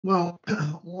Well,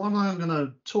 what I'm going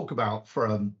to talk about for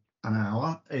an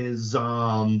hour is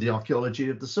the archaeology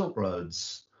of the Silk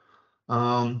Roads.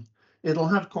 Um, it'll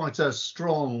have quite a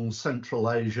strong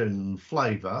Central Asian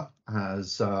flavour,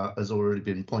 as has already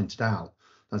been pointed out.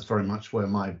 That's very much where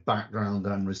my background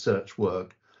and research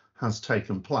work has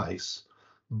taken place.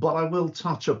 But I will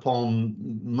touch upon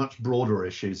much broader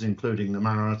issues, including the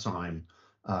maritime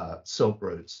Silk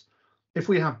routes. If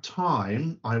we have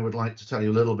time, I would like to tell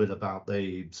you a little bit about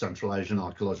the Central Asian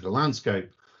Archaeological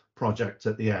Landscape project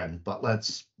at the end, but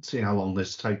let's see how long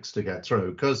this takes to get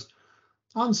through, because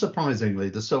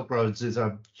unsurprisingly, the Silk Roads is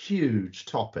a huge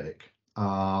topic,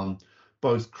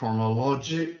 both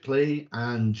chronologically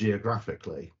and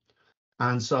geographically.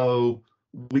 And so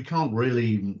we can't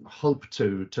really hope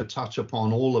to touch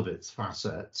upon all of its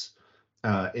facets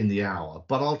in the hour,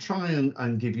 but I'll try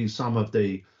and give you some of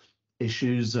the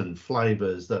issues and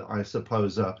flavors that I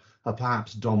suppose are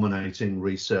perhaps dominating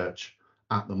research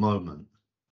at the moment.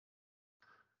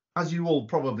 As you all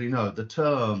probably know, the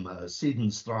term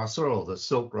Seidenstrasse, or the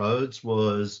Silk Roads,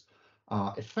 was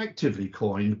effectively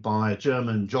coined by a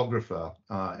German geographer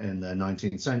in the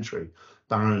 19th century,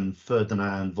 Baron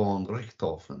Ferdinand von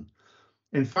Richthofen.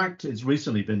 In fact, it's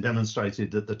recently been demonstrated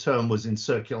that the term was in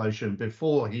circulation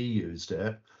before he used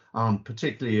it,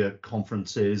 particularly at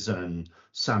conferences and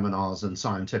seminars and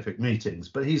scientific meetings.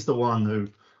 But he's the one who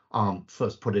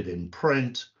first put it in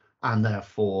print and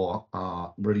therefore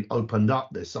really opened up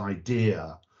this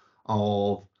idea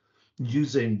of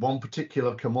using one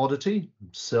particular commodity,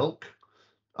 silk,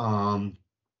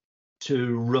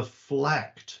 to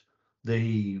reflect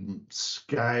the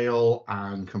scale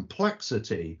and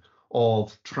complexity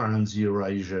of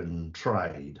trans-Eurasian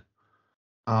trade.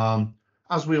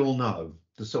 As we all know,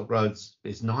 the Silk Roads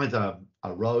is neither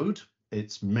a road,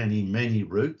 it's many, many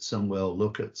routes, and we'll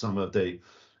look at some of the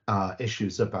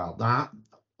issues about that.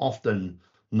 Often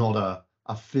not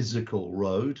a physical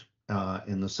road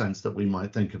in the sense that we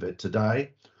might think of it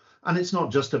today. And it's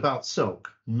not just about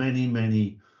silk. Many,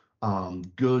 many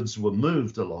goods were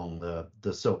moved along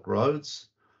the Silk Roads,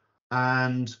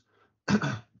 and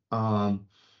um,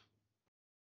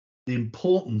 the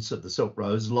importance of the Silk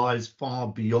Roads lies far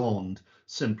beyond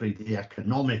simply the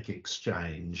economic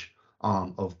exchange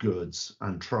of goods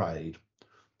and trade,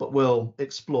 but we'll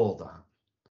explore that.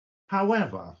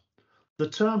 However, the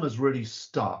term has really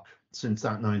stuck since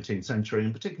that 19th century,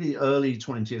 and particularly early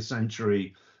 20th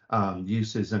century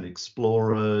uses and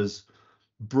explorers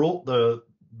brought the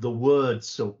word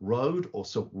Silk Road or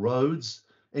Silk Roads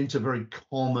into very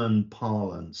common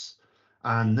parlance.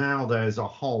 And now there's a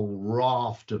whole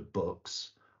raft of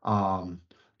books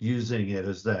using it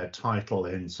as their title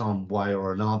in some way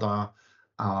or another,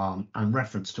 and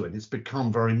reference to it. It's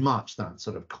become very much that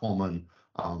sort of common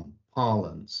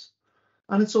parlance.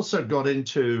 And it's also got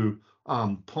into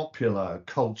popular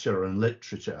culture and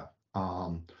literature.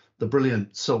 The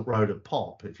brilliant Silk Road of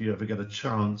Pop, if you ever get a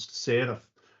chance to see it, a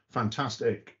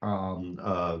fantastic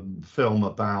film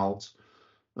about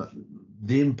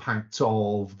the impact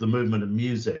of the movement of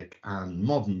music and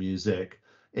modern music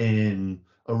in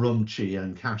Urumqi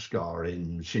and Kashgar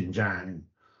in Xinjiang.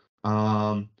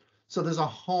 So there's a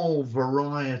whole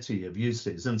variety of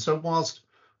uses. And so whilst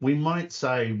we might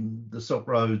say the Silk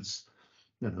Roads,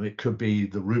 it could be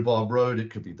the Rhubarb Road,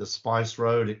 it could be the Spice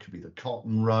Road, it could be the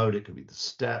Cotton Road, it could be the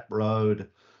Steppe Road.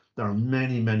 There are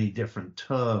many, many different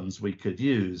terms we could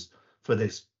use for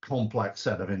this complex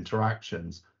set of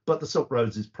interactions. But the Silk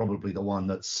Roads is probably the one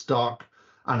that's stuck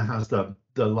and has the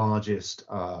largest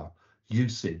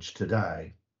usage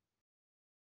today.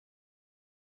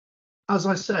 As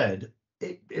I said,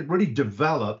 it really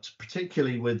developed,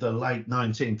 particularly with the late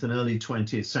 19th and early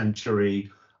 20th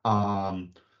century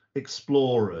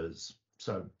explorers.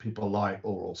 So people like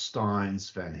Aurel Stein,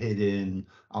 Sven Hedin,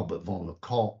 Albert von der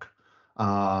Kolk,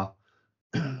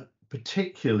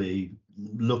 particularly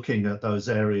looking at those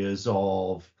areas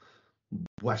of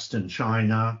Western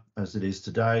China as it is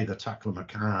today, the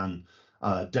Taklamakan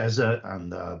Desert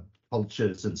and the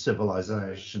cultures and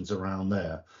civilizations around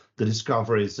there, the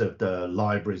discoveries of the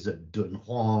libraries at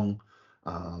Dunhuang,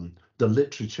 the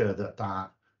literature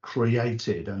that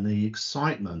created and the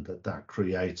excitement that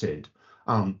created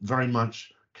very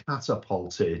much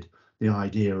catapulted the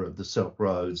idea of the Silk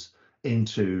Roads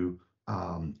into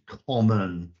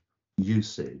common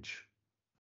usage.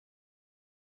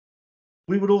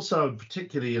 We would also,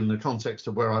 particularly in the context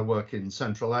of where I work in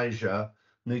Central Asia,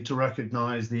 need to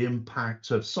recognize the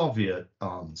impact of Soviet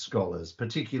scholars,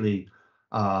 particularly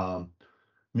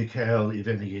Mikhail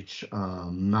Ivanovich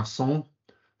Masson,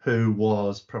 who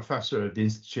was professor at the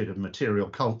Institute of Material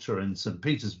Culture in St.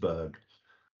 Petersburg.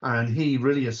 And he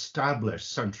really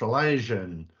established Central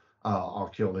Asian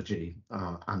archaeology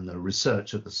and the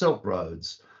research of the Silk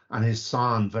Roads. And his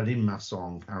son, Vadim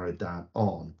Masson, carried that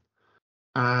on.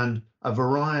 And a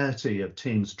variety of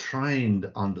teams trained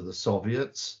under the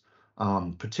Soviets,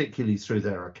 particularly through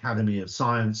their Academy of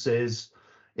Sciences,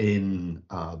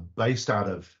 based out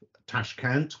of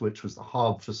Tashkent, which was the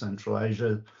hub for Central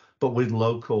Asia, but with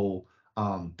local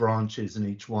branches in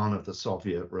each one of the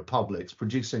Soviet republics,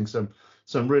 producing some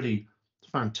really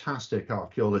fantastic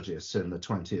archaeologists in the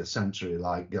 20th century,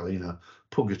 like Galina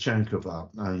Pugachenkova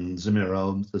and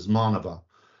Zamira Osmanova,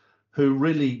 who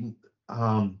really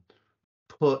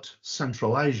put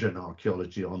Central Asian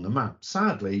archaeology on the map.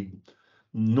 Sadly,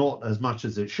 not as much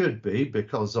as it should be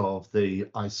because of the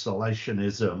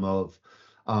isolationism of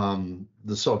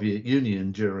the Soviet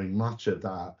Union during much of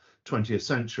that 20th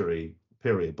century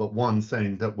period. But one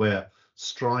thing that we're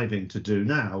striving to do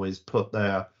now is put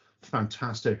their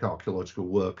fantastic archaeological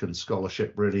work and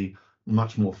scholarship really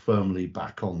much more firmly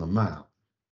back on the map.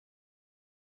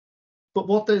 But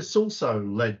what this also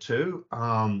led to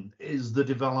is the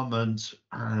development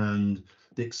and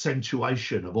the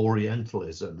accentuation of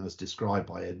Orientalism as described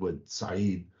by Edward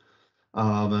Said.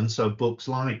 And so books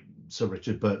like Sir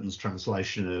Richard Burton's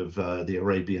translation of the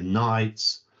Arabian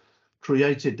Nights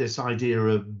created this idea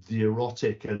of the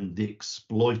erotic and the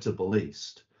exploitable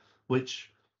East,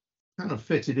 which kind of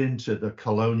fitted into the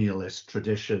colonialist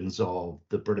traditions of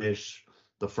the British,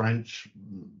 the French,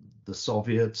 the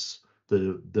Soviets,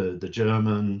 the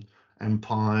German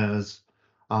empires.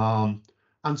 And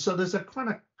so there's a kind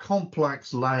of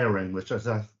complex layering, which is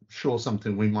I'm sure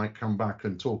something we might come back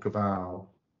and talk about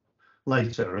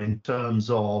later in terms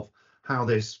of how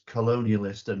this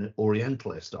colonialist and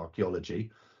Orientalist archaeology,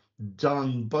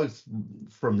 done both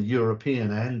from the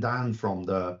European end and from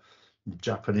the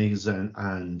Japanese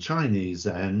and Chinese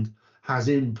end, has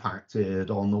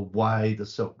impacted on the way the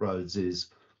Silk Roads is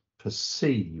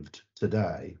perceived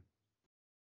today.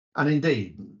 And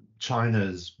indeed,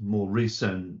 China's more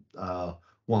recent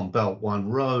One Belt, One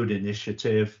Road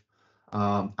initiative,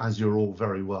 as you're all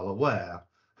very well aware,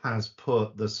 has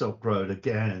put the Silk Road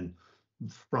again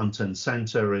front and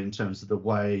center in terms of the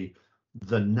way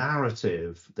the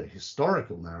narrative, the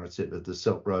historical narrative of the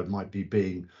Silk Road might be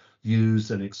being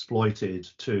used and exploited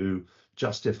to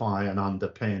justify and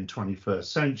underpin 21st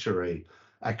century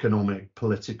economic,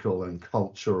 political, and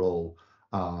cultural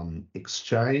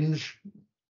exchange.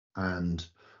 And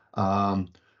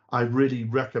I really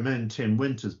recommend Tim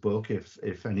Winter's book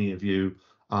if any of you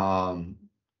are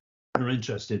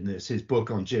interested in this. His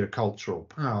book on geocultural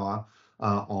power,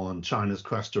 on China's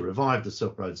quest to revive the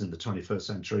Silk Roads in the 21st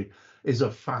century, is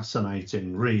a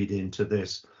fascinating read into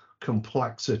this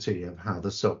complexity of how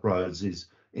the Silk Roads is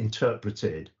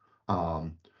interpreted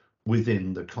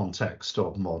within the context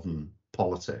of modern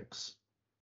politics.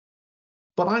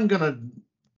 But I'm going to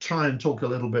try and talk a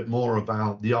little bit more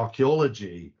about the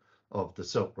archaeology of the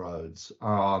Silk Roads,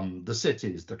 the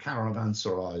cities, the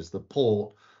caravanserais, the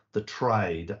port, the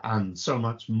trade, and so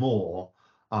much more.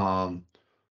 And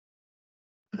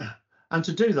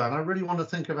to do that, I really want to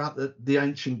think about the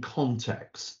ancient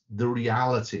context, the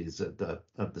realities of the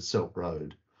Silk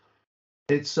Road.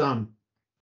 Its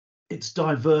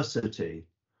diversity,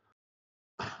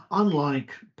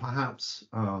 unlike perhaps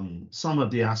some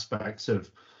of the aspects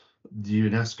of the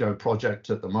UNESCO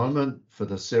project at the moment for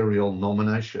the serial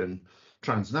nomination,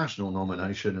 transnational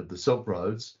nomination of the Silk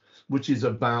Roads, which is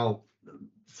about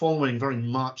following very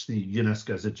much the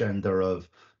UNESCO's agenda of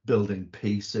building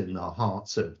peace in the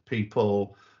hearts of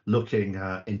people, looking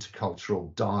at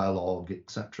intercultural dialogue,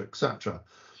 etc., etc.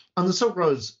 And the Silk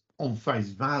Roads, on face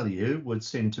value, would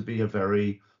seem to be a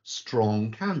very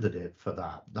strong candidate for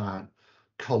that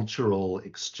cultural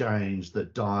exchange, the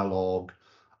dialogue,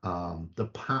 the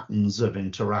patterns of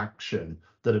interaction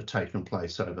that have taken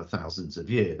place over thousands of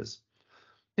years.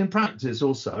 In practice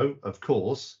also, of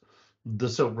course, the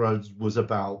Silk Road was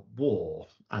about war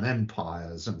and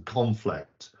empires and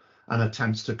conflict and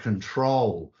attempts to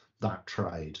control that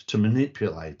trade, to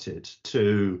manipulate it,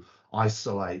 to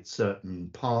isolate certain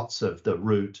parts of the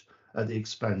route at the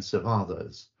expense of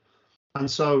others. And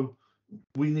so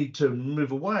we need to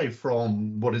move away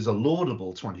from what is a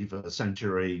laudable 21st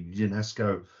century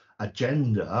UNESCO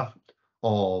agenda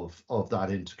of that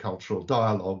intercultural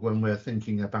dialogue when we're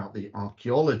thinking about the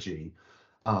archaeology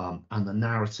and the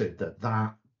narrative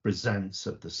that presents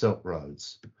of the Silk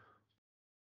Roads.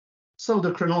 So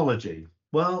the chronology.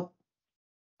 Well,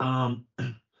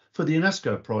 for the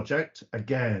UNESCO project,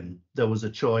 again, there was a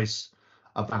choice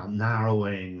about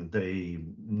narrowing the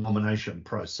nomination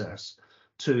process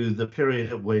to the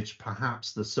period at which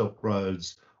perhaps the Silk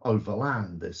Roads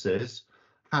overland this is,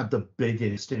 had the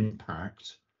biggest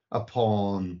impact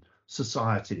upon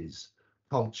societies,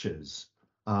 cultures,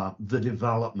 the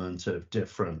development of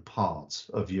different parts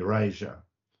of Eurasia.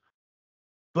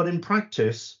 But in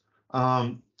practice,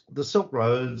 the Silk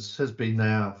Roads has been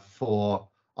there for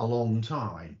a long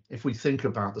time. If we think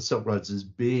about the Silk Roads as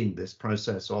being this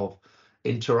process of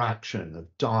interaction,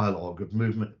 of dialogue, of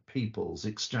movement of peoples,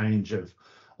 exchange of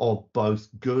both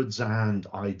goods and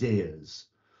ideas,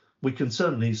 we can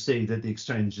certainly see that the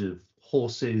exchange of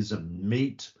horses and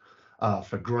meat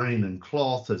for grain and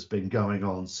cloth has been going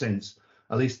on since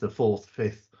at least the 4th,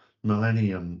 5th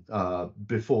millennium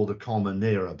before the Common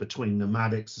Era, between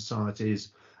nomadic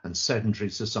societies and sedentary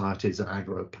societies and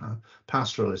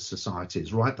agro-pastoralist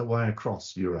societies, right the way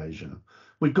across Eurasia.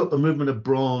 We've got the movement of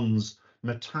bronze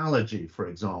metallurgy, for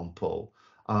example,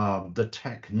 the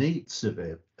techniques of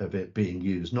it being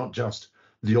used, not just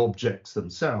the objects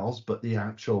themselves, but the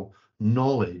actual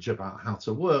knowledge about how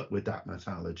to work with that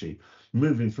metallurgy,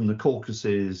 moving from the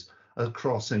Caucasus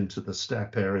across into the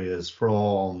steppe areas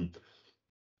from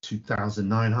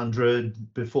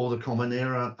 2,900 before the Common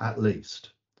Era, at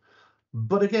least.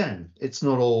 But again, it's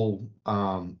not all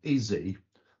easy.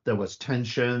 There was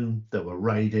tension, there were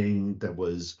raiding, there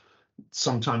was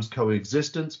sometimes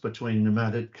coexistence between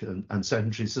nomadic and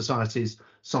sedentary societies,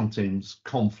 sometimes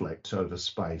conflict over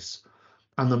space.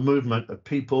 And the movement of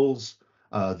peoples,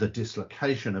 the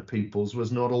dislocation of peoples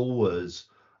was not always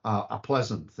a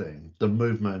pleasant thing. The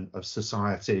movement of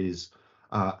societies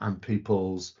and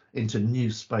peoples into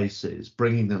new spaces,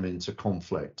 bringing them into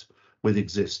conflict with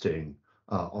existing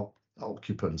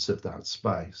occupants of that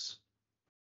space.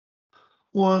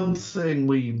 One thing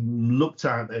we looked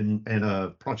at in a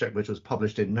project which was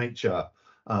published in Nature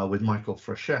with Michael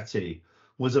Fraschetti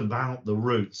was about the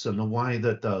routes and the way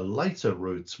that the later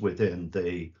routes within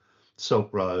the Silk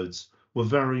Roads were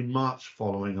very much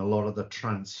following a lot of the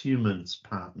transhumance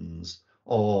patterns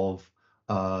of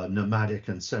nomadic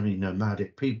and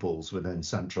semi-nomadic peoples within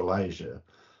Central Asia.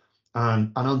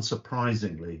 And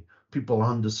unsurprisingly, people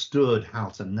understood how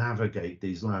to navigate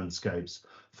these landscapes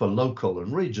for local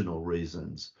and regional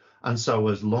reasons. And so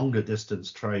as longer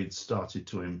distance trades started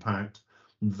to impact,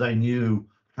 they knew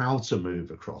how to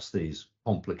move across these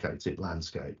complicated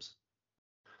landscapes.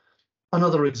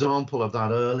 Another example of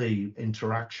that early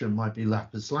interaction might be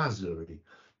lapis lazuli,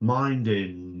 mined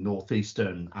in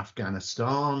northeastern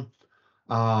Afghanistan,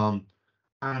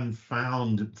 and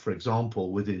found, for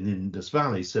example, within Indus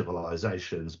Valley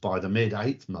civilizations by the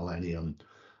mid-8th millennium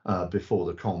before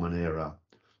the Common Era.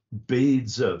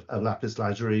 Beads of lapis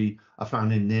lazuli are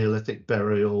found in Neolithic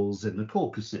burials in the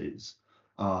Caucasus,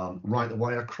 right the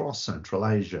way across Central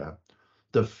Asia.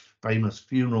 The famous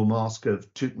funeral mask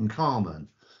of Tutankhamun,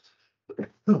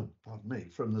 pardon me,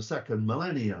 from the 2nd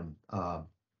millennium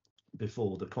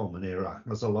before the Common Era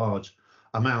has a large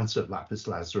amount of lapis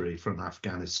lazuli from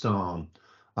Afghanistan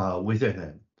within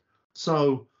it.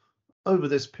 So over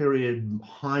this period,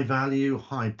 high value,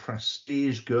 high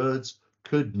prestige goods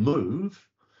could move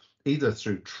either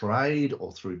through trade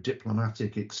or through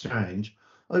diplomatic exchange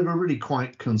over really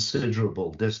quite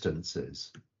considerable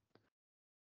distances.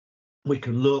 We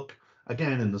can look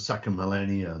again in the 2nd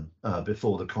millennium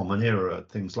before the Common Era at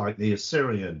things like the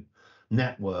Assyrian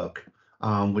network,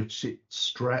 which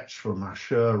stretched from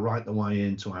Ashur right the way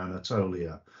into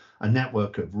Anatolia, a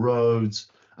network of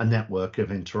roads, a network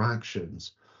of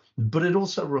interactions. But it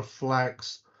also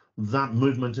reflects that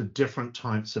movement of different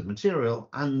types of material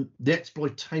and the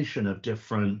exploitation of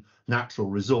different natural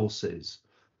resources.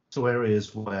 So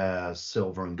areas where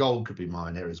silver and gold could be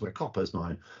mined, areas where copper is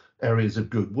mined, areas of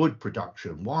good wood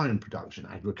production, wine production,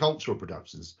 agricultural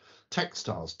productions,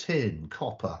 textiles, tin,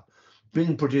 copper,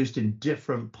 being produced in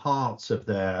different parts of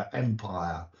their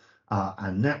empire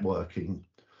and networking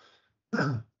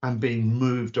and being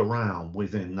moved around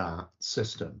within that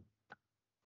system.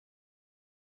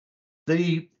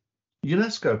 The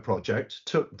UNESCO project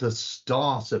took the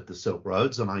start of the Silk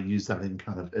Roads, and I use that in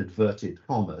kind of inverted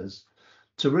commas,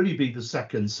 to really be the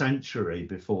 2nd century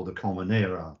before the Common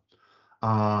Era.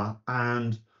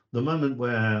 And the moment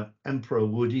where Emperor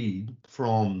Wudi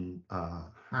from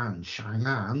Han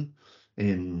Chang'an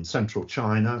in central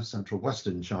China, central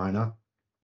Western China,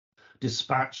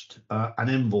 dispatched an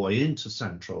envoy into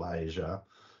Central Asia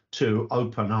to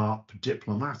open up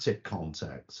diplomatic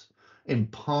contacts, in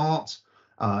part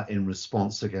in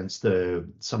response against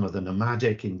some of the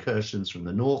nomadic incursions from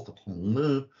the north,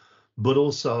 Hongnu, but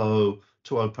also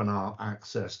to open up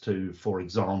access to, for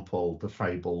example, the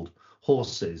fabled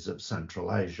horses of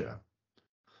Central Asia.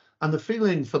 And the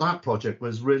feeling for that project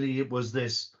was really, it was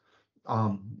this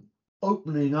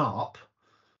opening up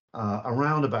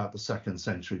around about the 2nd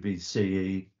century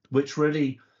BCE, which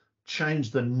really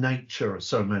changed the nature of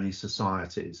so many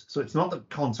societies. So it's not that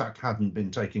contact hadn't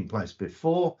been taking place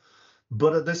before,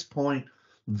 but at this point,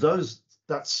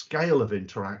 that scale of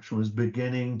interaction was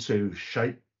beginning to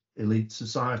shape elite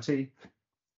society.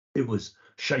 It was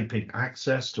shaping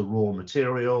access to raw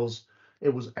materials.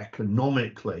 It was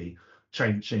economically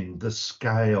changing the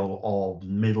scale of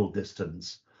middle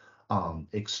distance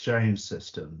exchange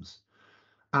systems.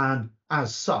 And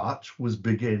as such, was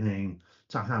beginning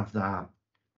to have that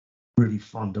really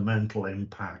fundamental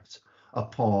impact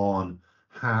upon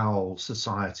how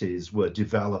societies were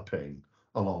developing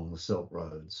along the Silk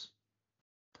Roads.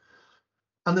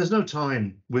 And there's no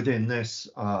time within this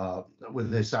hour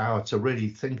to really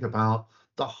think about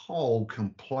the whole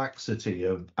complexity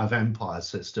of empire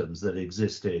systems that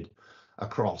existed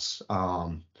across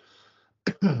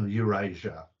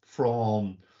Eurasia,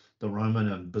 from the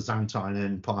Roman and Byzantine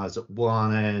empires at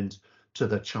one end to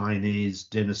the Chinese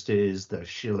dynasties, the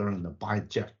Shilla and the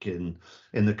Baekje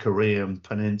in the Korean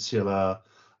peninsula,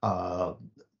 the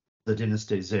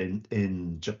dynasties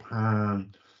in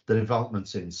Japan, the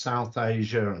developments in South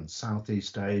Asia and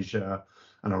Southeast Asia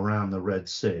and around the Red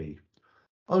Sea.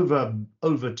 Over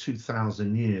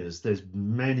 2,000 years, there's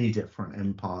many different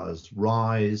empires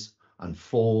rise and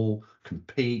fall,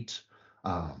 compete,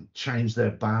 change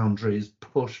their boundaries,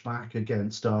 push back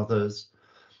against others.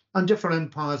 And different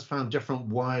empires found different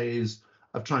ways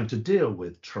of trying to deal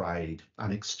with trade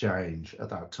and exchange at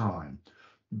that time.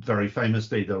 Very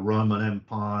famously, the Roman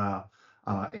Empire,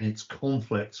 in its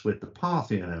conflicts with the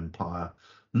Parthian Empire,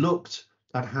 looked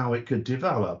at how it could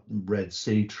develop Red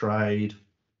Sea trade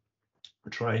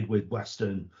with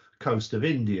western coast of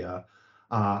India,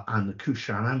 and the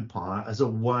Kushan Empire as a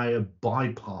way of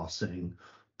bypassing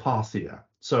Parthia.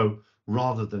 So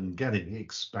rather than getting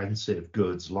expensive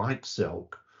goods like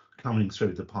silk coming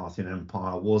through the Parthian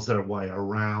Empire, was there a way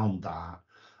around that,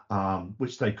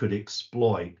 which they could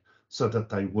exploit so that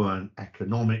they weren't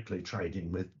economically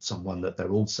trading with someone that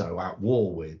they're also at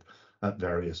war with at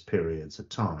various periods of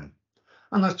time?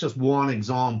 And that's just one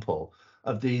example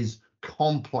of these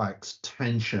complex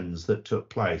tensions that took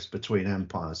place between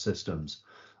empire systems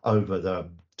over the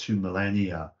 2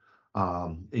 millennia,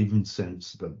 even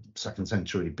since the 2nd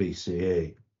century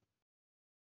BCE.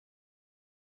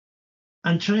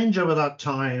 And change over that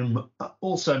time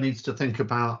also needs to think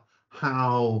about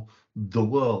how the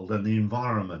world and the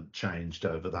environment changed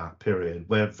over that period.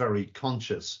 We're very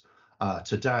conscious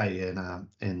today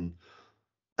in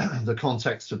the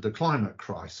context of the climate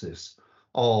crisis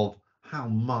of how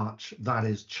much that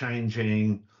is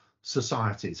changing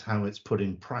societies, how it's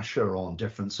putting pressure on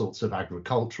different sorts of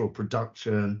agricultural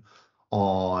production,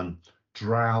 on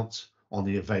drought, on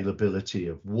the availability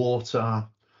of water.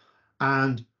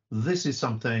 And this is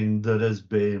something that has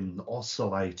been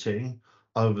oscillating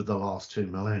over the last 2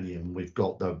 millennium. We've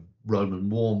got the Roman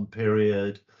warm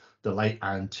period, the late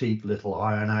antique Little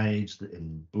Iron Age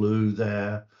in blue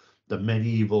there, the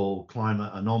medieval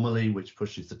climate anomaly, which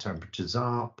pushes the temperatures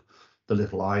up, the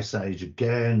Little Ice Age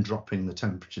again, dropping the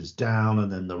temperatures down,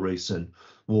 and then the recent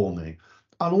warming.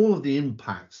 And all of the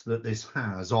impacts that this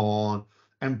has on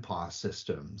empire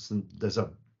systems. And there's a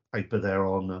paper there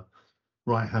on the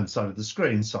right-hand side of the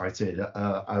screen cited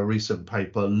a recent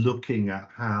paper looking at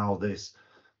how this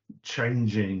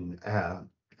changing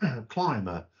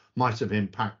climate might have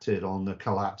impacted on the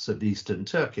collapse of Eastern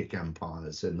Turkic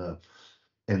empires in the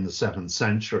 7th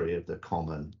century of the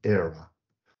Common Era.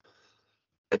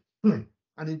 And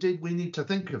indeed, we need to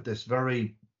think of this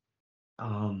very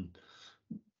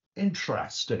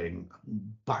interesting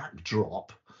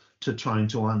backdrop to trying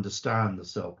to understand the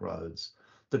Silk Roads,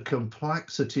 the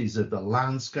complexities of the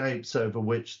landscapes over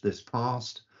which this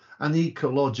passed, and the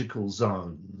ecological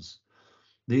zones.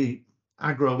 The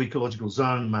agroecological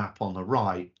zone map on the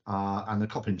right and the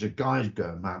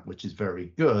Coppinger-Geiger map, which is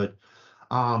very good,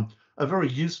 are very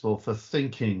useful for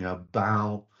thinking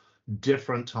about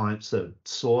different types of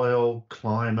soil,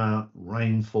 climate,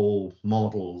 rainfall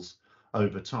models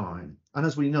over time. And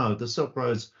as we know, the Silk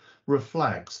Roads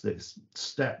reflects this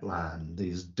steppe land,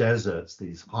 these deserts,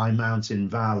 these high mountain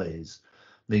valleys,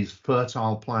 these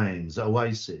fertile plains,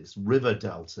 oases, river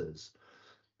deltas.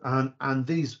 And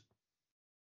these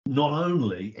not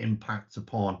only impact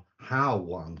upon how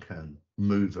one can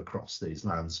move across these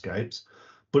landscapes,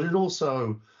 but it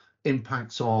also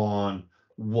impacts on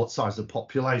what size of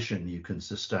population you can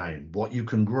sustain, what you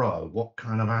can grow, what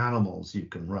kind of animals you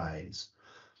can raise.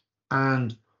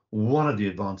 And one of the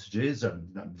advantages, a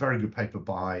very good paper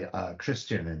by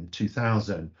Christian in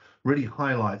 2000, really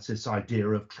highlights this idea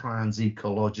of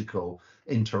trans-ecological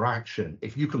interaction.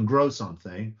 If you can grow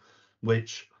something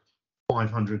which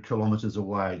 500 kilometers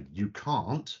away you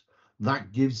can't,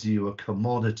 that gives you a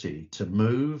commodity to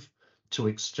move, to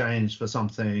exchange for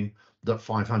something that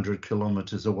 500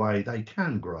 kilometers away they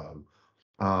can grow.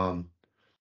 Um,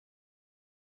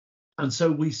 and so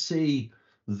we see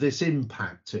this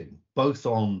impacting both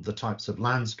on the types of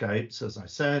landscapes, as I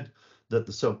said, that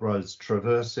the Silk Roads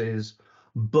traverses,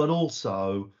 but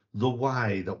also the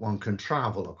way that one can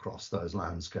travel across those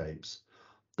landscapes,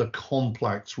 the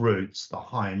complex routes, the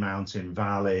high mountain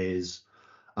valleys,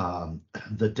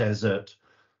 the desert,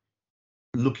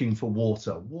 looking for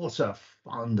water. What a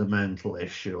fundamental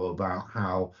issue about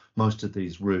how most of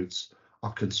these routes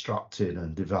are constructed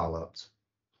and developed.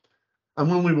 And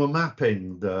when we were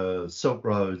mapping the Silk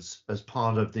Roads as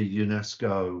part of the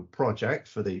UNESCO project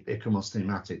for the ICOMOS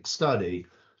thematic study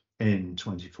in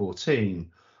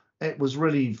 2014, it was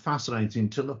really fascinating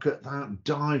to look at that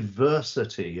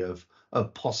diversity of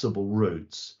possible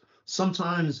routes.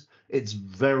 Sometimes it's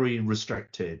very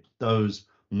restricted, those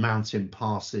mountain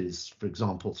passes, for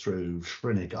example, through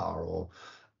Srinagar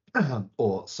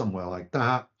or somewhere like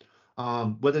that,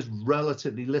 where there's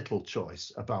relatively little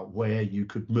choice about where you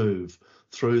could move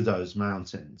through those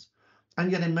mountains.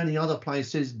 And yet in many other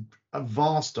places, a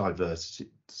vast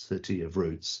diversity of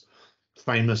routes.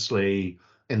 Famously,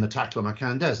 in the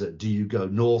Taklamakan Desert, do you go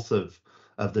north of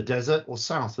the desert or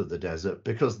south of the desert?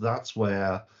 Because that's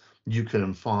where you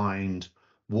can find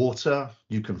water,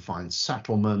 you can find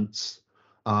settlements,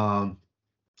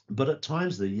 but at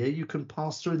times of the year you can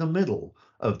pass through the middle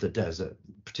of the desert,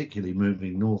 particularly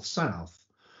moving north-south.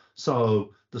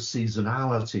 So the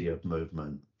seasonality of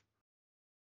movement.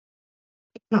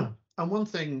 And one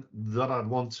thing that I'd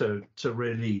want to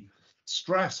really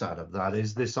stress out of that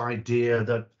is this idea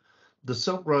that the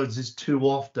Silk Roads is too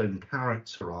often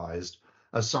characterized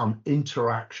as some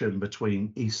interaction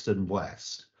between East and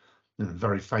West,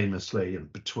 very famously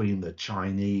between the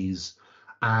Chinese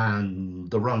and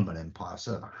the Roman Empire,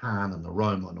 so the Han and the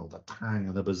Roman, or the Tang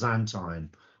and the Byzantine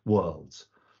worlds.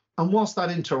 And whilst that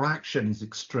interaction is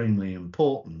extremely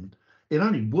important, it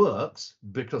only works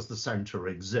because the center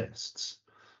exists.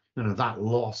 That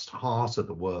lost heart of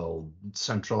the world,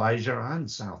 Central Asia and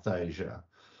South Asia.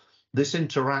 This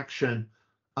interaction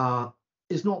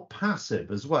is not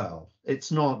passive as well.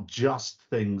 It's not just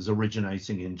things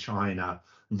originating in China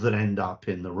that end up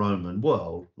in the Roman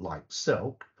world, like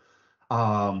silk,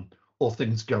 or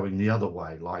things going the other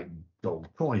way, like gold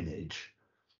coinage.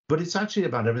 But it's actually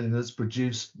about everything that's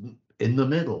produced in the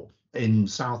middle, in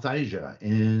South Asia,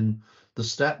 in the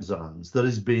steppe zones, that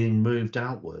is being moved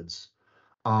outwards.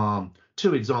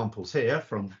 Two examples here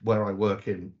from where I work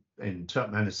in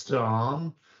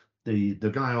Turkmenistan. The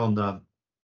guy on the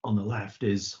left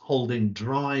is holding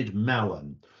dried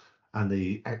melon, and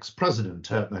the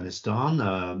ex-president of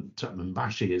Turkmenistan,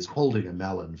 Turkmenbashi, is holding a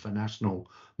melon for National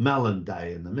Melon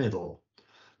Day in the middle.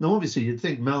 Now, obviously, you'd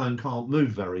think melon can't move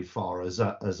very far as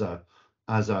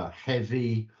a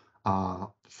heavy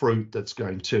fruit that's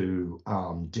going to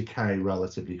decay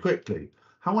relatively quickly.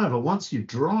 However, once you've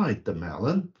dried the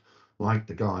melon, like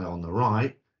the guy on the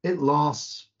right, it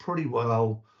lasts pretty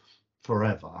well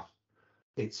forever.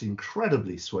 It's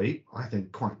incredibly sweet, I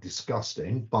think quite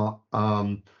disgusting, but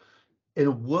in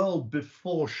a world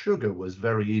before sugar was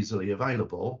very easily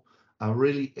available, a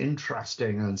really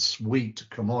interesting and sweet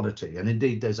commodity. And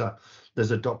indeed, there's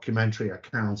a documentary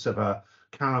account of a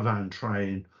caravan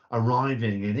train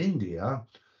arriving in India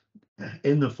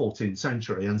in the 14th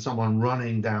century, and someone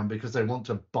running down because they want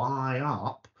to buy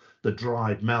up the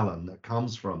dried melon that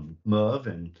comes from Merv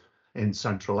in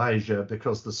Central Asia,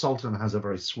 because the Sultan has a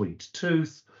very sweet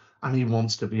tooth and he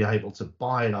wants to be able to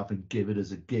buy it up and give it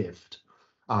as a gift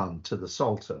to the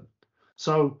Sultan.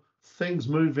 So things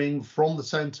moving from the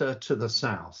center to the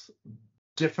south,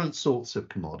 different sorts of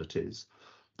commodities.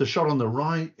 The shot on the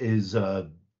right is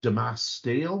Damas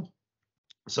steel.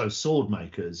 So sword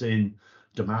makers in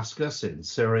Damascus, in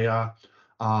Syria,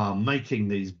 are making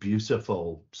these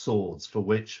beautiful swords for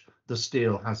which the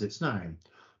steel has its name.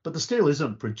 But the steel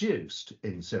isn't produced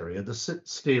in Syria. The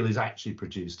steel is actually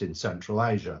produced in Central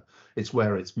Asia. It's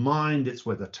where it's mined, it's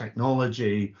where the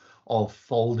technology of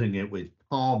folding it with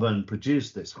carbon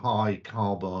produced this high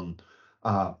carbon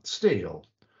steel.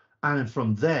 And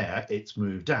from there, it's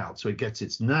moved out. So it gets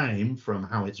its name from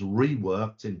how it's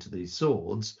reworked into these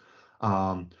swords.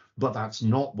 But that's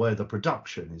not where the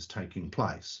production is taking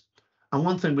place. And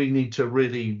one thing we need to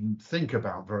really think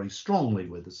about very strongly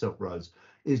with the Silk Roads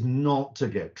is not to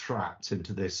get trapped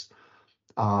into this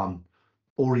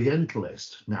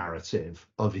Orientalist narrative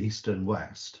of East and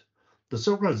West. The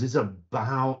Silk Roads is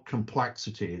about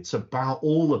complexity. It's about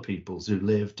all the peoples who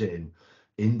lived in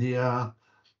India,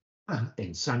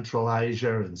 in Central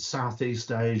Asia, in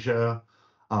Southeast Asia,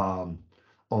 um,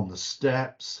 on the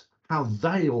steppes, how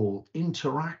they all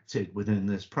interacted within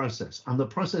this process. And the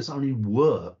process only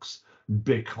works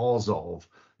because of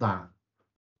that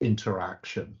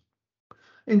interaction.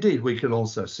 Indeed, we can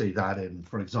also see that in,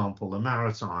 for example, the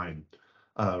maritime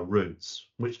routes,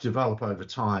 which develop over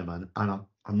time. And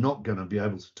I'm not going to be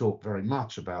able to talk very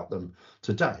much about them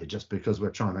today, just because we're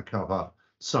trying to cover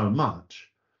so much.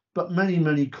 But many,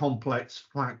 many complex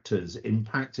factors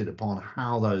impacted upon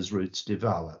how those routes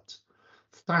developed.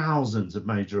 Thousands of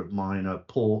major and minor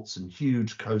ports and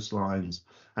huge coastlines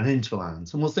and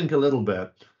hinterlands. And we'll think a little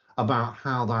bit about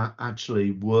how that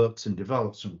actually works and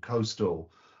develops from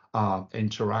coastal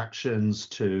interactions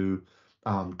to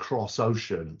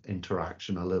cross-ocean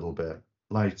interaction a little bit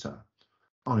later.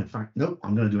 Oh, in fact, nope,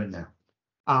 I'm going to do it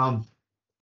now.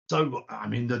 So, I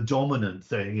mean, the dominant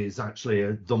thing is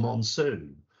actually the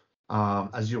monsoon.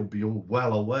 As you'll be all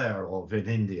well aware of in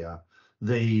India,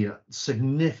 the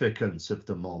significance of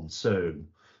the monsoon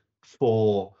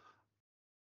for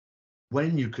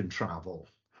when you can travel,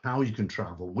 how you can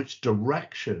travel, which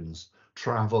directions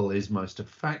travel is most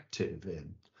effective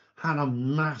in, had a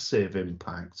massive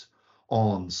impact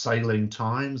on sailing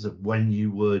times of when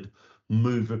you would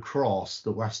move across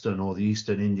the Western or the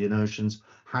Eastern Indian Oceans,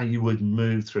 how you would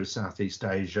move through Southeast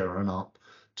Asia and up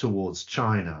towards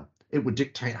China. It would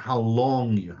dictate how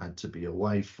long you had to be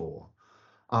away for.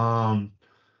 A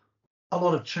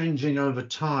lot of changing over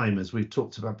time, as we've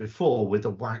talked about before, with the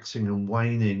waxing and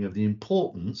waning of the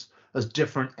importance as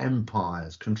different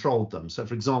empires controlled them. So,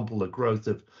 for example, the growth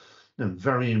of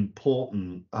very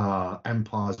important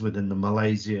empires within the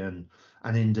Malaysian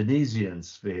and Indonesian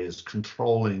spheres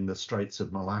controlling the Straits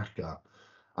of Malacca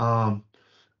had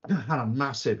a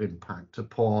massive impact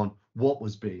upon what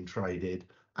was being traded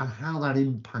and how that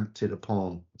impacted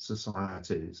upon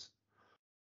societies.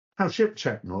 How ship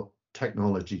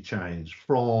technology changed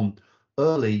from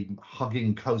early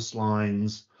hugging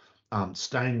coastlines,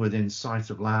 staying within sight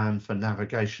of land for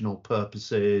navigational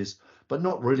purposes, but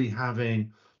not really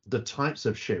having the types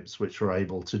of ships which were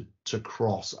able to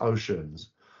cross oceans.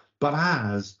 But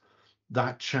as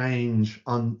that change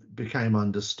became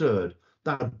understood,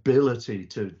 that ability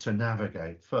to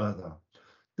navigate further.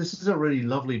 This is a really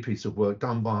lovely piece of work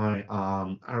done by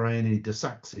Irene de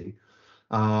Saxe.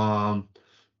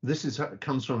 This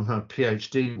comes from her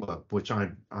PhD work, which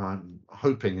I'm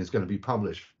hoping is going to be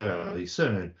published fairly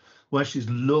soon, where she's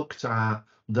looked at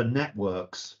the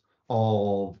networks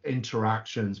of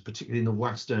interactions, particularly in the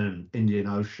Western Indian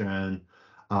Ocean,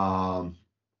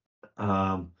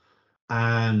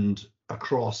 and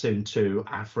across into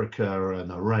Africa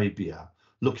and Arabia,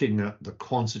 looking at the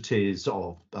quantities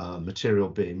of material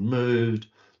being moved,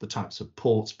 the types of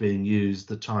ports being used,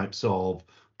 the types of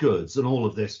goods, and all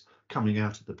of this coming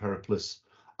out of the Periplus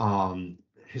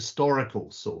historical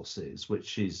sources, which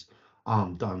she's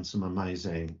done some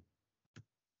amazing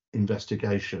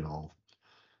investigation of.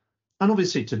 And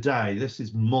obviously today, this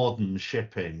is modern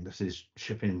shipping. This is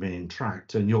shipping being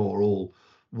tracked, and you're all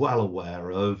well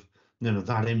aware of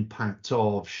that impact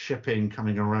of shipping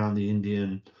coming around the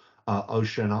Indian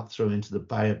Ocean up through into the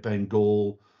Bay of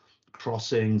Bengal,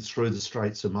 crossing through the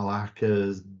Straits of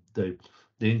Malacca, the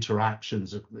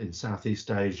interactions in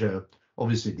Southeast Asia,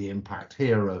 obviously the impact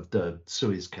here of the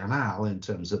Suez Canal in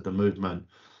terms of the movement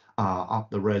up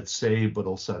the Red Sea, but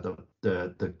also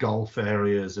the Gulf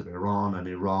areas of Iran and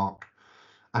Iraq.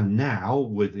 And now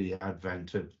with the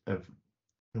advent of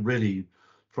really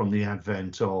from the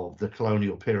advent of the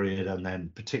colonial period and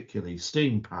then particularly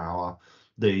steam power,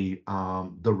 the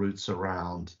routes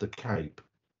around the Cape.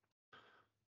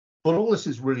 What all this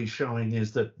is really showing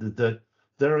is that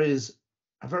there is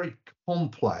a very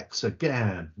complex,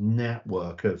 again,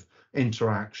 network of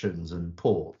interactions and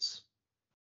ports.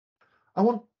 I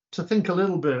want to think a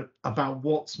little bit about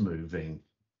what's moving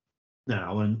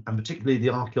now, and particularly the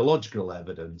archaeological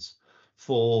evidence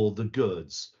for the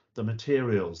goods, the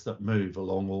materials that move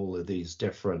along all of these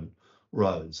different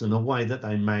roads and the way that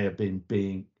they may have been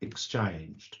being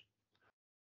exchanged.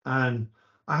 And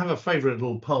I have a favorite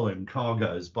little poem,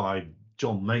 Cargoes, by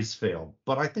John Masefield,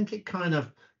 but I think it kind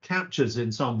of captures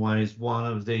in some ways one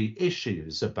of the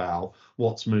issues about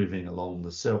what's moving along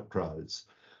the Silk Roads.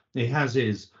 He has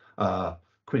his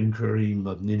Queen Karim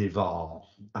of Nineveh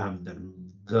and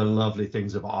the lovely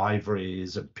things of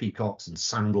ivories and peacocks and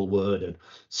sandalwood and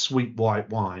sweet white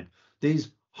wine.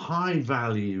 These high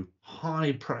value,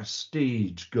 high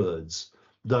prestige goods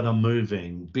that are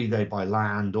moving, be they by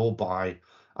land or by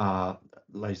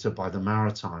later by the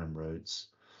maritime routes.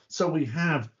 So we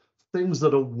have things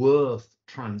that are worth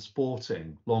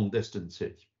transporting long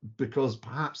distances because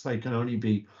perhaps they can only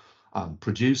be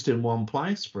produced in one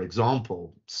place. For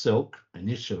example, silk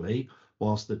initially,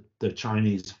 whilst the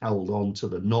Chinese held on to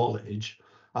the knowledge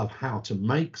of how to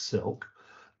make silk,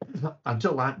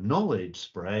 until that knowledge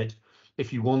spread,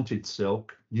 if you wanted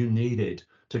silk, you needed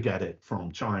to get it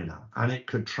from China, and it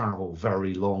could travel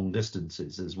very long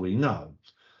distances, as we know.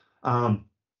 Um,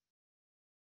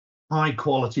 High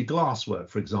quality glasswork,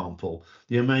 for example,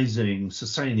 the amazing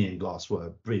Sasanian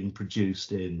glasswork being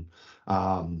produced in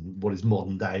what is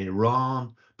modern day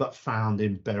Iran, but found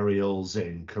in burials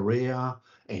in Korea,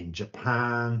 in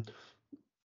Japan.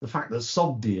 The fact that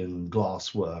Sogdian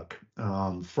glasswork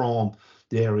from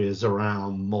the areas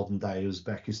around modern day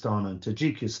Uzbekistan and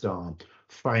Tajikistan,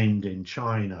 famed in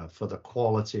China for the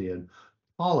quality and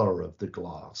color of the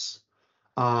glass.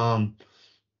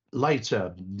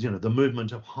 Later, the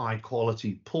movement of high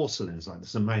quality porcelains, like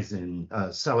this amazing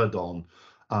Celadon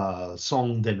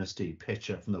Song Dynasty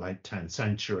picture from the late 10th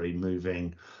century,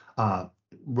 moving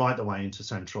right away into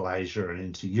Central Asia and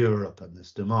into Europe, and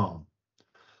this demand.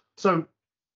 So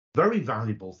very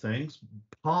valuable things,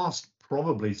 passed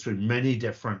probably through many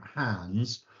different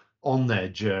hands on their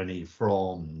journey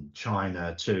from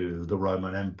China to the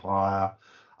Roman Empire,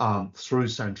 through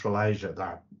Central Asia,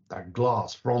 that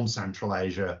glass from Central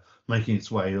Asia making its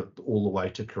way all the way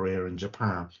to Korea and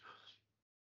Japan.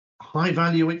 High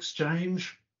value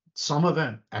exchange, some of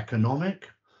it economic,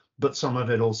 but some of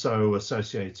it also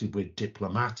associated with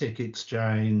diplomatic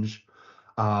exchange,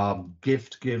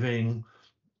 gift giving,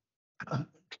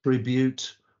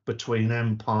 tribute between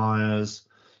empires.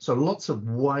 So lots of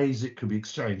ways it could be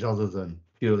exchanged other than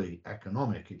purely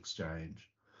economic exchange.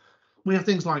 We have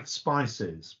things like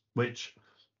spices, which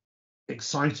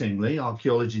excitingly,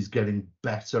 archaeology is getting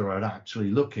better at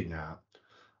actually looking at.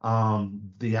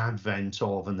 The advent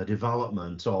of and the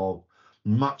development of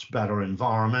much better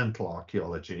environmental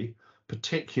archaeology,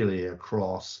 particularly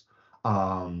across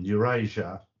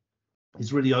Eurasia,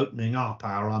 is really opening up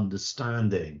our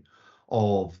understanding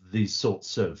of these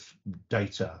sorts of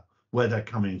data, where they're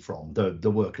coming from. The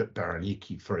work at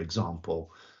Bereniki, for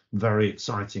example, very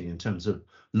exciting in terms of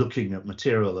looking at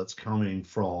material that's coming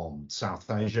from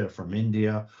South Asia, from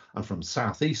India, and from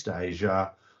Southeast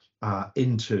Asia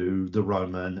into the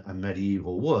Roman and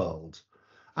medieval world,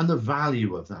 and the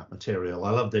value of that material.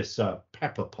 I love this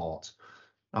pepper pot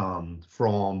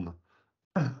from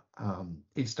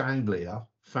East Anglia,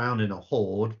 found in a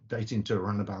hoard dating to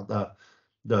around about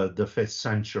the 5th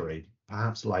century,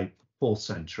 perhaps late 4th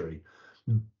century.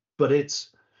 But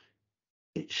it's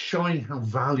showing how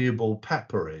valuable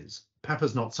pepper is.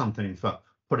 Pepper's not something for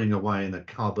putting away in a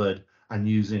cupboard and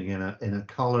using in a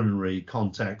culinary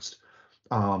context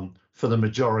for the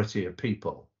majority of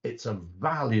people. It's a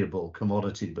valuable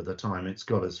commodity by the time it's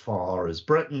got as far as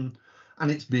Britain, and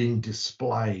it's being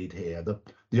displayed here.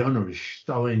 The owner is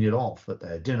showing it off at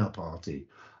their dinner party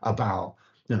about,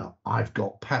 I've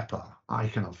got pepper. I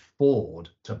can afford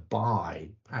to buy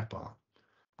pepper.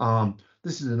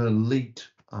 This is an elite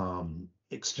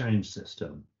exchange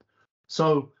system.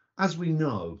 So as we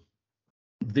know,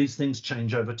 these things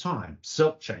change over time.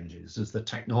 Silk changes as the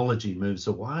technology moves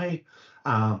away.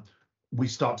 We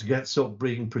start to get silk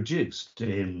being produced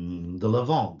in the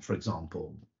Levant, for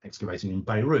example, excavating in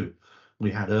Beirut.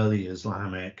 We had early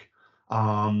Islamic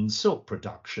silk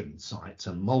production sites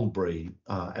and mulberry,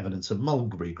 evidence of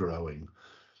mulberry growing.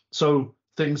 So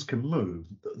things can move.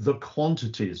 The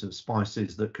quantities of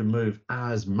spices that can move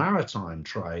as maritime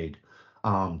trade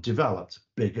developed,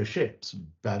 bigger ships,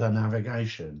 better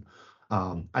navigation,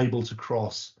 able to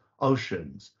cross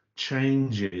oceans,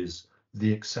 changes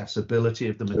the accessibility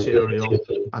of the material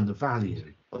and the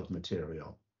value of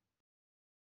material.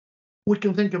 We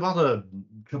can think of other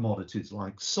commodities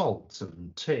like salt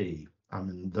and tea. I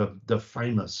mean, the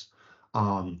famous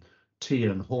tea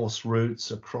and horse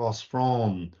routes across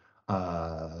from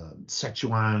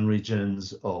Sichuan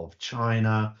regions of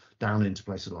China down into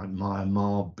places like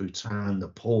Myanmar, Bhutan,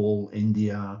 Nepal,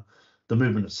 India, the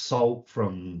movement of salt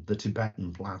from the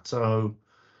Tibetan plateau.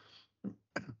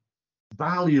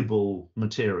 Valuable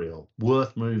material,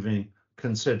 worth moving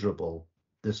considerable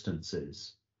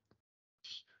distances.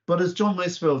 But as John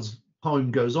Masefield's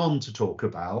poem goes on to talk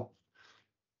about,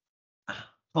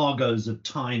 cargoes of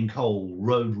tyne coal,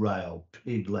 road rail,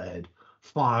 pig lead,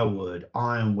 firewood,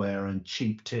 ironware, and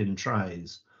cheap tin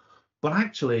trays. But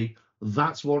actually,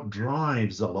 that's what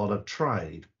drives a lot of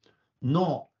trade,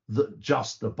 not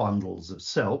just the bundles of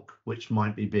silk, which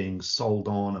might be being sold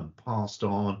on and passed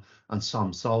on, and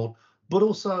some sold, but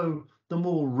also the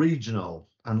more regional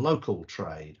and local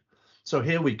trade. So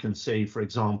here we can see, for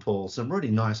example, some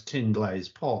really nice tin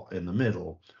glazed pot in the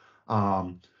middle.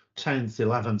 10th,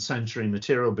 11th century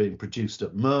material being produced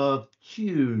at Merv,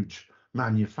 huge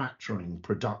manufacturing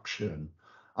production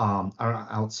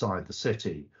outside the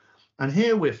city. And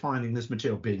here we're finding this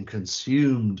material being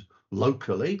consumed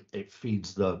locally. It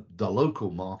feeds the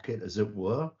local market, as it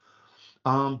were.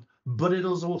 But it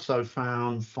is also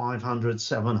found 500,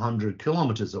 700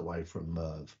 kilometers away from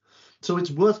Merv. So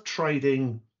it's worth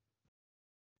trading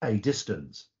a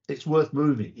distance. It's worth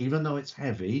moving, even though it's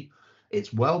heavy,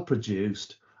 it's well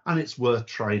produced, and it's worth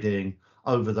trading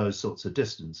over those sorts of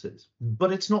distances.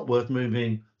 But it's not worth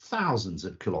moving thousands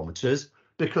of kilometers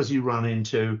because you run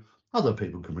into other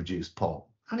people can produce pot.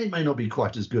 And it may not be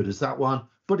quite as good as that one,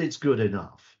 but it's good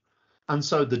enough. And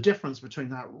so the difference between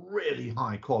that really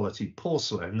high quality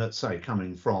porcelain, let's say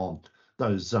coming from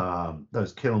those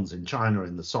kilns in China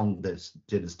in the Song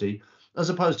dynasty, as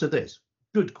opposed to this,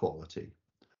 good quality.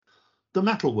 The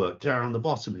metalwork down on the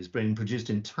bottom is being produced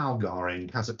in Talgar in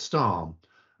Kazakhstan,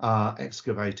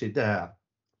 excavated there.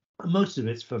 And most of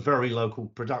it's for very local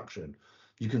production.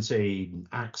 You can see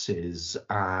axes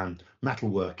and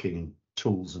metalworking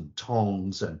tools and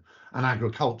tongs and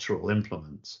agricultural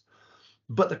implements.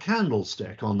 But the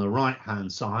candlestick on the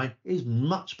right-hand side is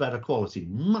much better quality,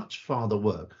 much farther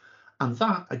work. And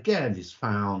that, again, is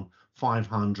found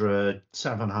 500,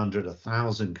 700,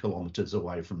 1,000 kilometers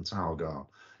away from Talgar.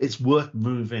 It's worth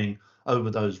moving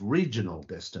over those regional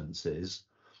distances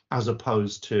as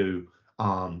opposed to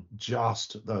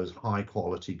just those high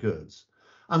quality goods.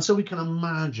 And so we can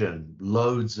imagine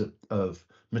loads of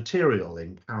material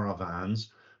in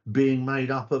caravans being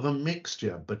made up of a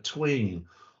mixture between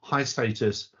high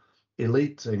status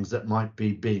elite things that might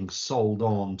be being sold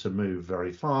on to move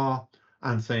very far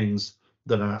and things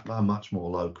that are much more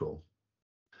local.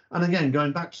 And again,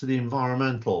 going back to the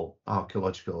environmental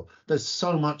archaeological, there's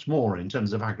so much more in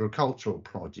terms of agricultural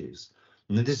produce.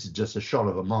 And this is just a shot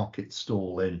of a market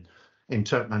stall in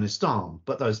Turkmenistan,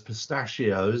 but those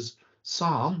pistachios,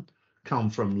 some come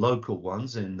from local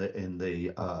ones in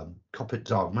the Kopet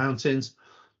Dagh Mountains,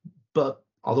 but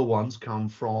other ones come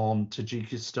from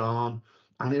Tajikistan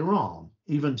and Iran,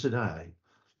 even today.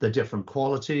 They're different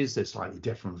qualities, they're slightly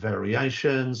different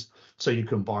variations. So you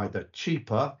can buy the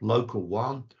cheaper local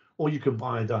one, or you can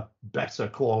buy the better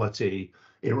quality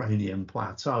Iranian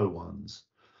plateau ones.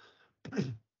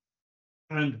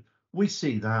 And we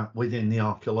see that within the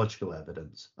archaeological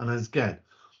evidence. And again,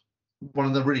 one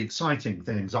of the really exciting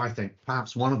things, I think,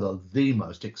 perhaps one of the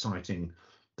most exciting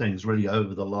things really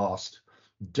over the last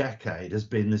decade has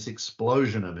been this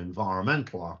explosion of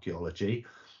environmental archaeology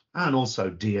and also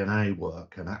DNA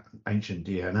work and ancient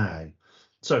DNA.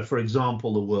 So, for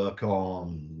example, the work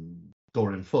on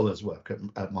Dorian Fuller's work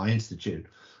at my institute,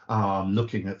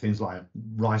 looking at things like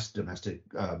rice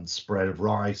spread of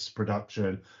rice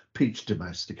production, peach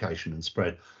domestication and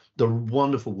spread, the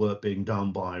wonderful work being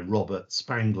done by Robert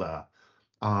Spangler,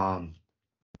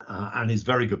 and his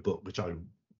very good book,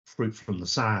 Fruit from the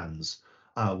Sands,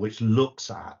 which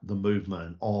looks at the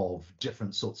movement of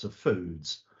different sorts of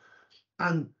foods.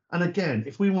 And again,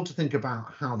 if we want to think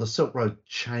about how the Silk Road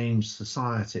changed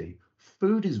society,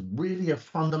 food is really a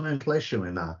fundamental issue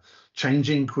in that.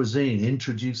 Changing cuisine,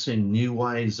 introducing new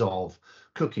ways of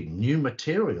cooking, new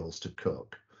materials to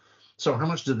cook. So how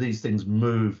much do these things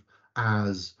move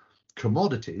as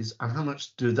commodities and how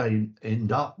much do they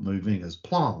end up moving as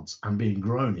plants and being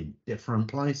grown in different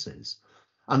places?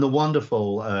 And the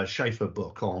wonderful Schaefer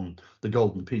book on the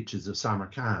golden peaches of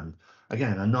Samarkand,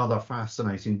 again, another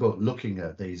fascinating book looking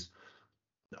at these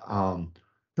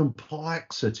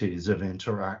complexities of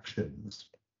interactions.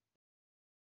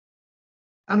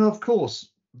 And of course,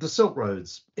 the Silk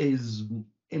Roads is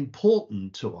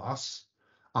important to us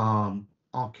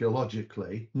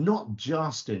archaeologically, not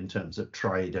just in terms of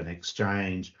trade and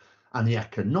exchange and the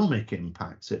economic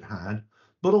impacts it had,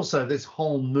 but also this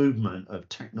whole movement of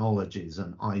technologies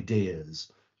and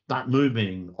ideas, that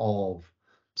moving of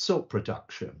silk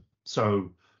production.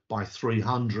 So by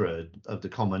 300 of the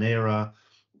Common Era,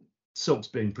 silk's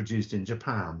being produced in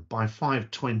Japan. By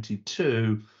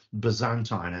 522,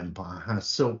 Byzantine Empire has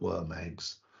silkworm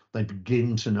eggs. They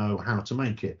begin to know how to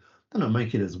make it. They don't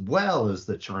make it as well as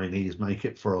the Chinese make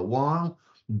it for a while,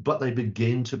 but they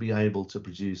begin to be able to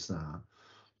produce that.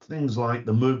 Things like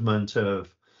the movement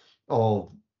of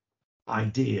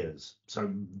ideas.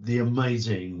 So the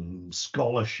amazing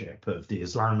scholarship of the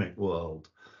Islamic world,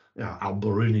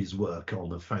 Al-Biruni's work on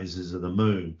the phases of the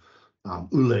moon,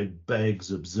 Ulugh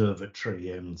Beg's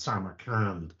observatory in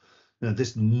Samarkand,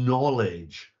 this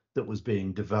knowledge that was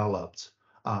being developed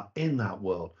in that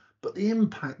world. But the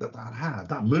impact that that had,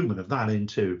 that movement of that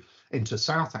into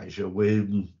South Asia,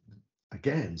 with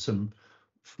again some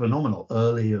phenomenal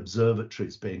early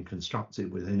observatories being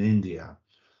constructed within India,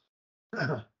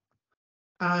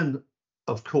 and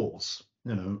of course,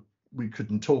 we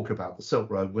couldn't talk about the Silk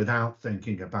Road without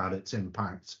thinking about its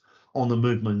impact on the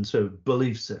movement of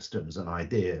belief systems and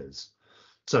ideas.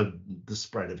 So the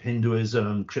spread of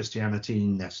Hinduism, Christianity,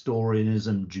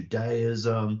 Nestorianism,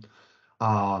 Judaism,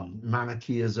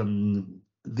 Manichaeism,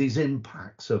 these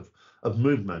impacts of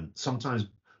movement, sometimes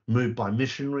moved by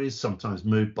missionaries, sometimes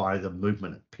moved by the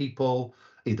movement of people,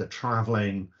 either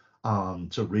traveling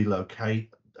to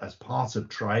relocate as part of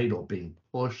trade or being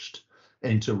pushed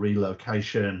into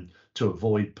relocation to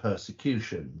avoid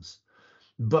persecutions.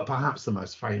 But perhaps the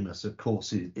most famous, of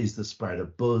course, is the spread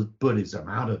of Buddhism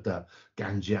out of the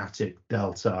Gangetic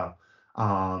Delta,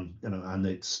 and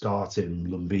it starts in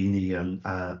Lumbini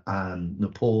and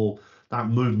Nepal. That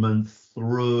movement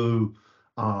through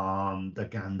the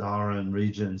Gandharan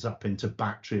regions up into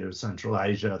Bactria of Central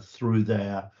Asia, through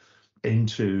there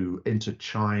into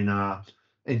China,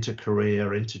 into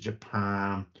Korea, into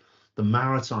Japan, the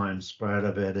maritime spread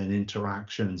of it and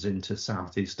interactions into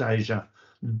Southeast Asia,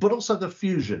 but also the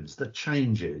fusions, the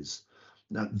changes,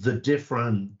 the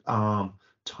different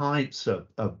types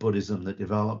of Buddhism that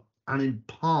develop, and in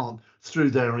part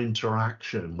through their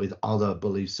interaction with other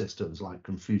belief systems like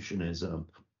Confucianism,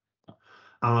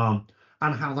 and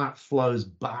how that flows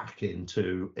back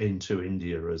into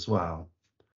India as well.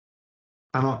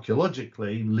 And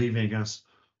archaeologically, leaving us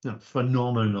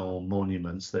phenomenal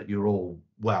monuments that you're all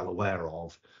well aware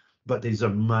of, but these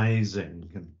amazing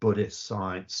Buddhist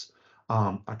sites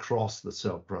across the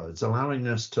Silk Roads, allowing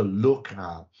us to look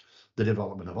at the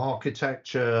development of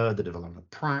architecture, the development of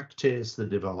practice, the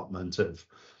development of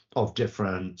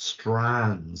different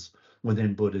strands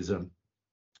within Buddhism,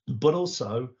 but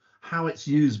also how it's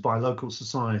used by local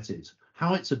societies,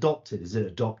 how it's adopted. Is it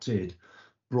adopted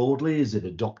broadly? Is it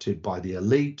adopted by the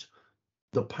elite?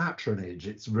 The patronage,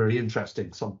 it's very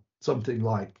interesting. Something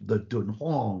like the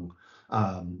Dunhuang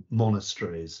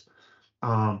monasteries.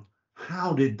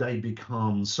 How did they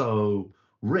become so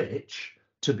rich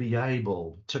to be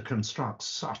able to construct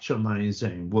such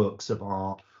amazing works of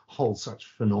art, hold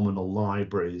such phenomenal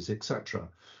libraries, etc.?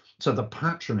 So the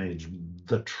patronage,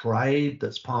 the trade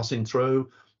that's passing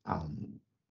through,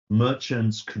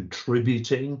 merchants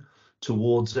contributing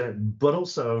towards it, but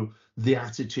also the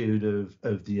attitude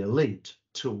of the elite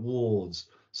towards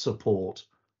support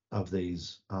of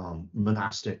these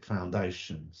monastic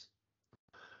foundations.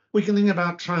 We can think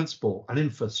about transport and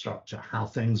infrastructure, how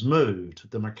things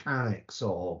moved, the mechanics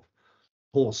of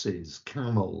horses,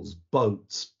 camels,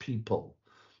 boats, people.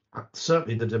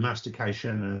 Certainly the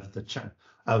domestication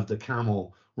of the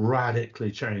camel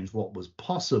radically changed what was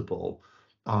possible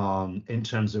in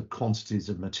terms of quantities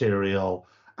of material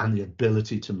and the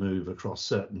ability to move across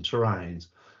certain terrains.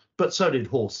 But so did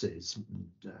horses,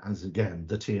 as again,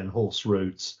 the tea and horse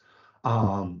routes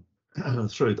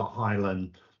through the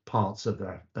highland parts of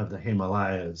the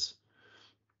Himalayas.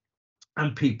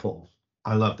 And people.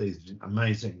 I love these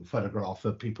amazing photograph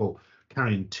of people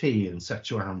carrying tea in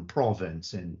Sichuan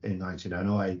province in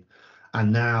 1908,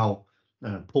 and now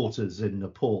porters in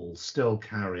Nepal still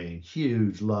carrying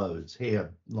huge loads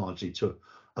here, largely to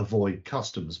avoid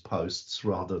customs posts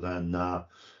rather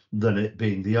than it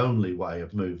being the only way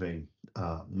of moving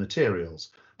materials.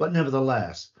 But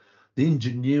nevertheless, the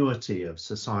ingenuity of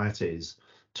societies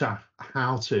to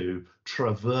how to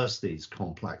traverse these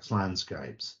complex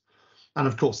landscapes. And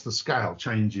of course, the scale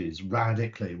changes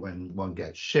radically when one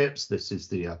gets ships. This is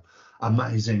the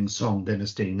amazing Song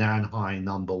Dynasty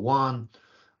Nanhai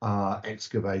 #1,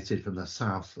 excavated from the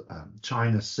South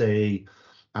China Sea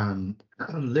and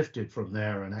lifted from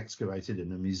there and excavated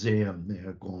in a museum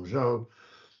near Guangzhou.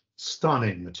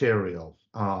 Stunning material.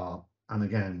 And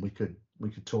again, we could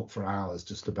talk for hours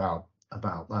just about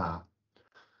that.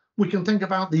 We can think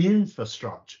about the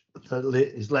infrastructure that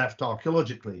is left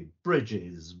archaeologically: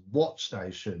 bridges, watch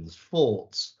stations,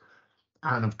 forts,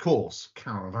 and of course,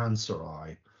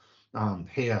 caravanserai.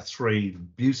 Here, 3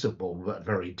 beautiful but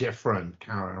very different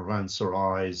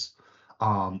caravanserais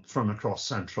from across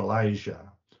Central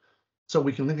Asia. So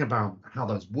we can think about how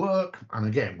those work. And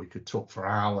again, we could talk for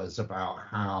hours about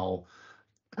how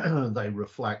they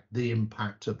reflect the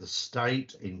impact of the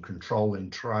state in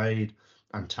controlling trade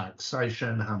and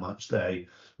taxation, how much they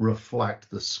reflect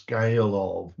the scale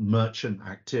of merchant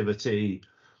activity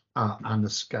and the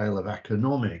scale of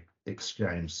economic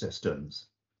exchange systems.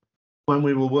 When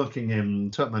we were working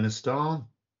in Turkmenistan,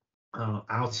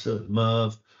 out of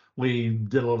Merv, we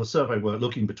did a lot of survey work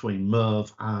looking between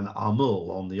Merv and Amul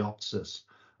on the Oxus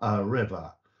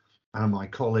River. And my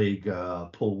colleague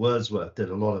Paul Wordsworth did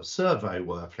a lot of survey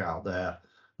work out there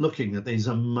looking at these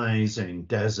amazing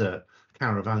desert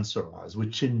caravanserais,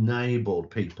 which enabled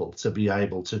people to be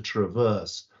able to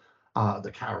traverse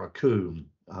the Karakum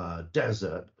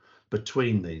desert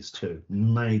between these two,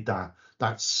 made that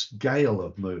scale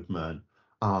of movement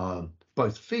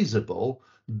both feasible,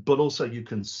 but also you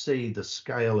can see the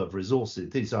scale of resources.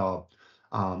 These are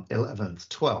 11th,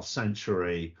 12th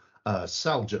century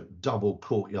Seljuk double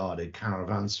courtyarded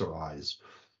caravanserais.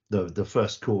 The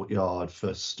first courtyard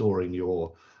for storing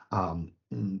your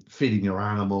feeding your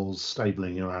animals,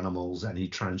 stabling your animals, any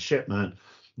transshipment.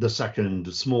 The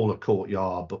second, smaller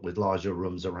courtyard, but with larger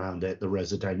rooms around it, the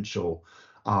residential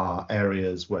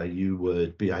areas where you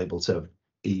would be able to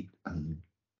eat and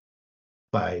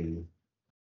bathe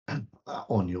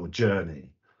on your journey.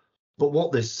 But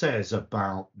what this says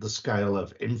about the scale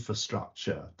of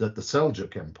infrastructure that the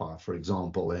Seljuk Empire, for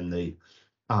example, in the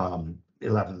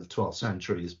 11th, 12th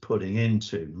century is putting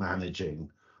into managing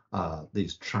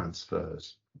these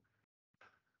transfers.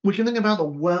 We can think about the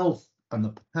wealth and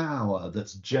the power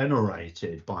that's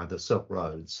generated by the Silk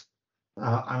Roads.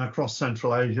 And across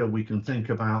Central Asia, we can think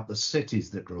about the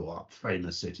cities that grew up,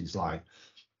 famous cities like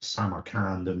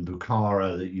Samarkand and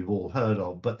Bukhara that you've all heard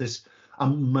of, but this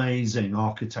amazing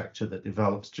architecture that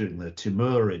develops during the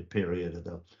Timurid period of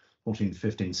the 14th,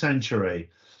 15th century,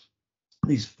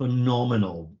 these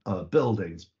phenomenal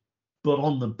buildings, but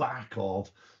on the back of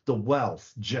the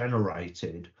wealth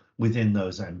generated within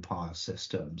those empire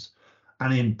systems,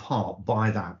 and in part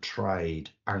by that trade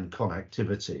and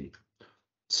connectivity.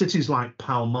 Cities like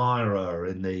Palmyra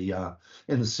in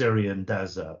the Syrian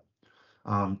desert,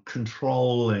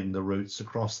 controlling the routes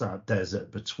across that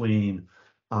desert between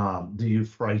the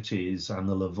Euphrates and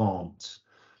the Levant,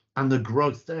 and the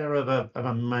growth there of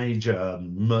a major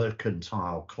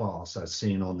mercantile class as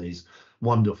seen on these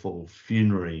wonderful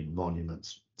funerary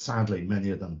monuments. Sadly, many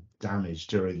of them damaged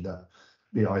during the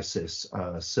ISIS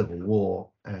civil war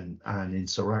and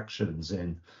insurrections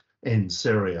in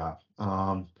Syria.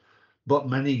 But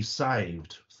many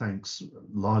saved, thanks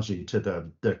largely to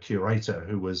the curator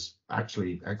who was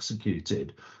actually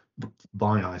executed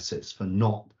by ISIS for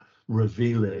not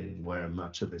revealing where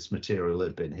much of this material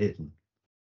had been hidden.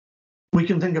 We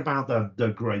can think about the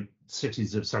great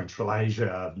cities of Central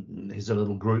Asia. Here's a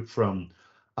little group from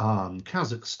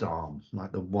Kazakhstan,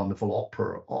 like the wonderful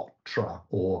Otra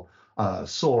or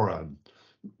Soran.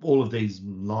 All of these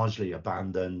largely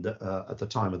abandoned at the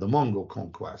time of the Mongol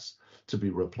conquest to be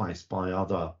replaced by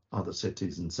other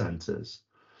cities and centers.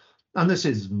 And this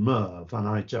is Merv, and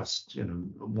I just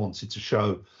wanted to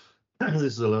show this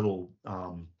is a little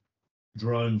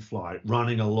drone flight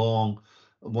running along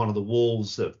one of the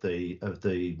walls of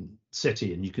the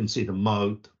city, and you can see the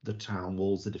moat, the town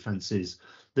walls, the defenses.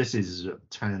 This is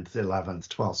 10th, 11th,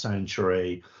 12th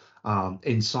century.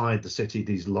 Inside the city,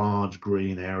 these large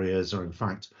green areas are in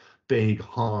fact big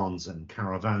khans and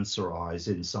caravanserais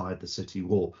inside the city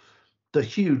wall. The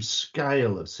huge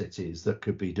scale of cities that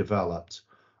could be developed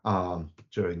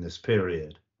during this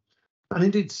period. And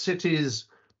indeed, cities,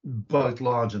 both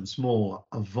large and small,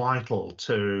 are vital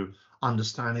to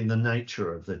understanding the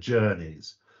nature of the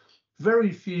journeys.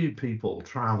 Very few people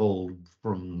traveled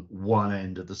from one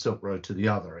end of the Silk Road to the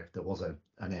other, if there was an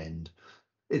end.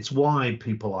 It's why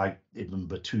people like Ibn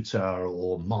Battuta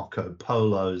or Marco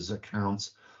Polo's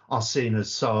accounts are seen as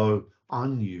so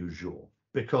unusual,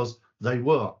 because they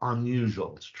were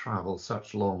unusual to travel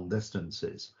such long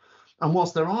distances. And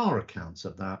whilst there are accounts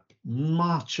of that,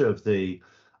 much of the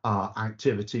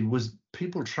activity was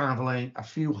people traveling a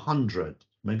few hundred,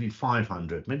 maybe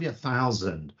 500, maybe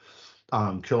 1,000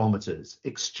 kilometers,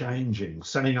 exchanging,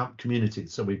 setting up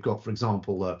communities. So we've got, for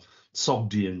example, the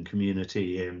Sogdian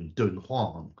community in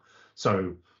Dunhuang.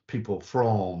 So people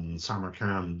from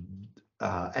Samarkand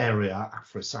area,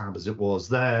 Afrisab as it was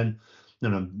then,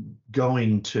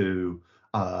 going to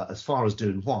as far as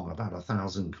Dunhuang, about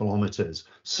 1,000 kilometers,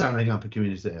 setting up a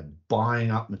community there,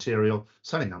 buying up material,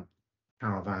 setting up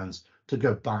caravans to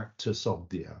go back to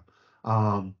Sogdia,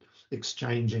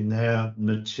 exchanging their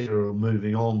material,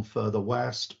 moving on further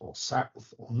west or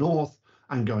south or north,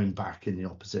 and going back in the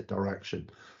opposite direction.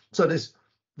 So this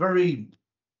very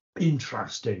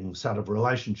interesting set of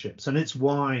relationships, and it's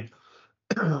why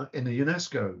in the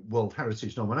UNESCO World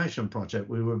Heritage Nomination Project,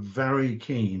 we were very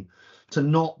keen to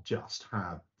not just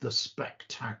have the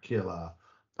spectacular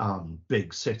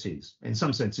big cities. In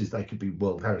some senses, they could be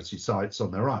World Heritage Sites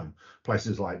on their own.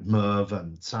 Places like Merv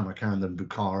and Samarkand and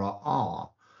Bukhara are.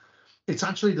 It's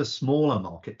actually the smaller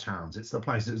market towns. It's the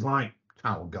places like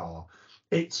Kalgar.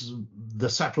 It's the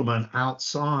settlement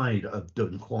outside of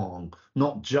Dunhuang,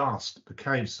 not just the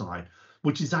cave site,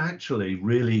 which is actually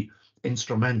really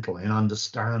instrumental in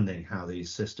understanding how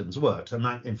these systems worked.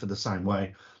 And for the same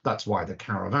way, that's why the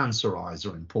caravanserais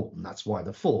are important. That's why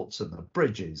the forts and the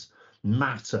bridges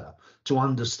matter to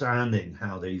understanding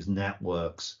how these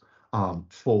networks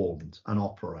formed and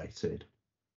operated.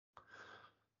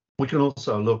 We can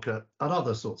also look at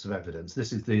other sorts of evidence.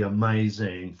 This is the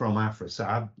amazing from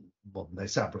Afrisab, modern-day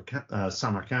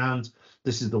Samarkand.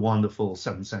 This is the wonderful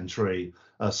 7th century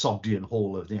Sogdian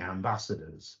Hall of the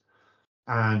Ambassadors.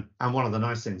 And one of the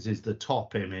nice things is the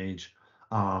top image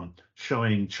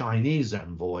showing Chinese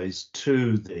envoys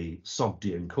to the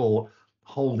Sogdian court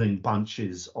holding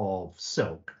bunches of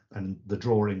silk, and the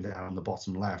drawing down the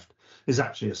bottom left is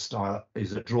actually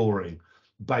a drawing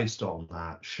based on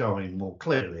that, showing more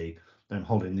clearly them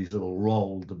holding these little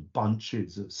rolled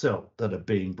bunches of silk that are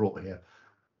being brought here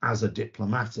as a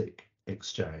diplomatic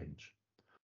exchange.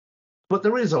 But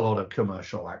there is a lot of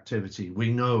commercial activity. We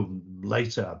know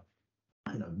later,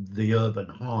 the urban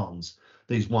Hans,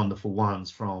 these wonderful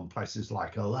ones from places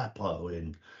like Aleppo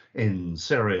in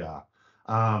Syria.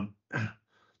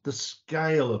 The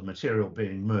scale of material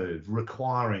being moved,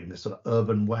 requiring this sort of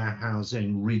urban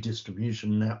warehousing,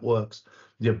 redistribution networks,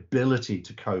 the ability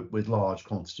to cope with large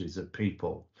quantities of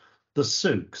people, the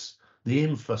souks, the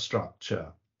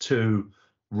infrastructure to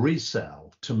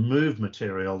resell, to move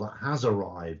material that has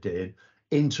arrived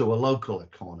into a local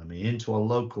economy, into a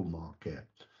local market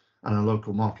and a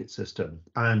local market system.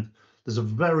 And there's a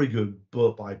very good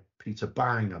book by Peter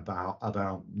Bang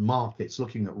about markets,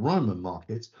 looking at Roman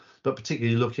markets, but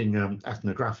particularly looking at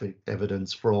ethnographic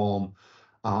evidence from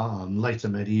later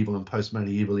medieval and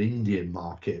post-medieval Indian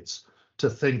markets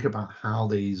to think about how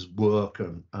these work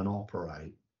and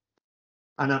operate.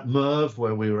 And at Merv,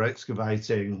 where we were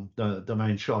excavating, the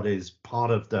main shot is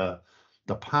part of the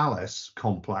palace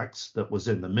complex that was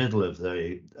in the middle of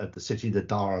the city, the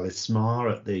Dar al-Ismar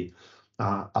at the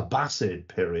Abbasid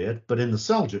period. But in the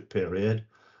Seljuk period,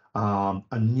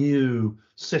 a new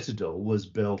citadel was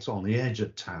built on the edge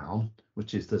of town,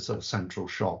 which is the sort of central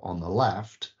shot on the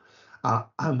left.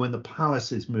 And when the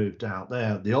palace is moved out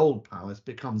there, the old palace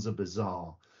becomes a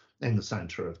bazaar in the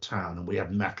center of town, and we have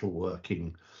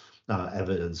metalworking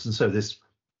evidence. And so this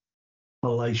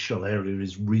palatial area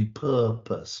is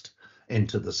repurposed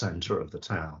into the center of the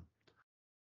town.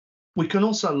 We can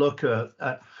also look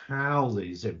at how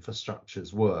these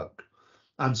infrastructures work.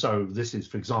 And so this is,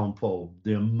 for example,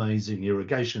 the amazing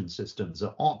irrigation systems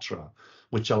at Otra,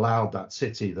 which allowed that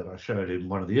city that I showed in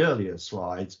one of the earlier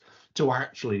slides to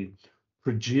actually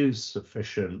produce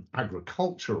sufficient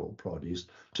agricultural produce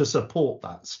to support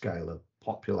that scale of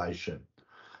population.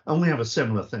 And we have a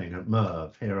similar thing at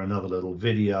Merv. Here, another little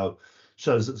video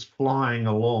shows it's flying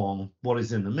along what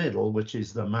is in the middle, which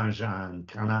is the Majan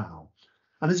Canal.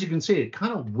 And as you can see, it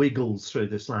kind of wiggles through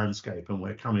this landscape, and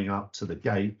we're coming up to the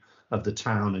gate of the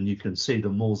town, and you can see the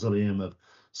mausoleum of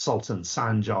Sultan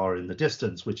Sanjar in the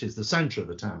distance, which is the center of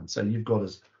the town. So you've got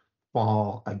as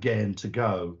far again to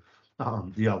go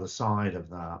the other side of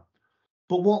that.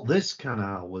 But what this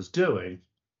canal was doing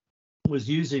was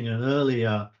using an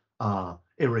earlier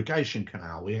irrigation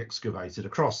canal. We excavated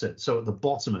across it. So at the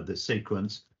bottom of this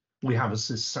sequence, we have a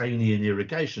Sasanian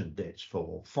irrigation ditch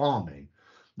for farming.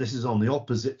 This is on the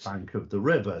opposite bank of the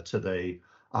river to the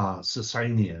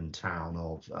Sasanian town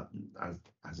of,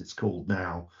 as it's called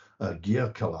now,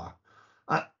 Gyurkala.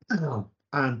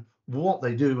 And what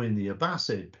they do in the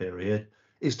Abbasid period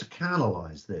is to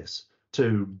canalize this,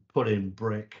 to put in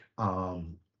brick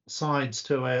sides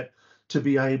to it, to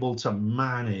be able to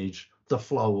manage the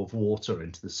flow of water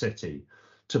into the city,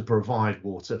 to provide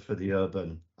water for the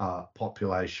urban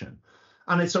population.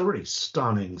 And it's a really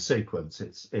stunning sequence.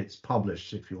 It's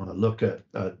published if you want to look at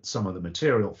some of the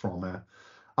material from it.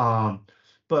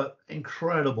 But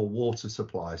incredible water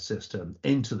supply system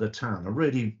into the town, a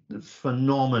really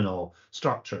phenomenal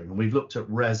structuring. And we've looked at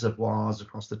reservoirs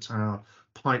across the town,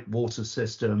 pipe water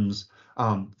systems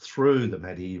through the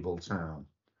medieval town.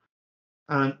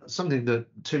 And something that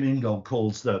Tim Ingold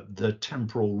calls the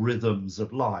temporal rhythms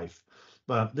of life.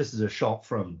 But this is a shot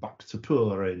from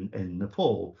Bhaktapur in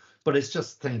Nepal, but it's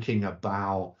just thinking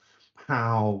about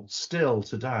how still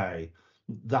today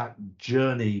that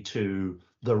journey to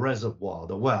the reservoir,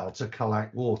 the well, to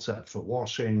collect water for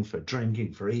washing, for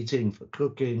drinking, for eating, for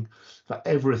cooking, for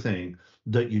everything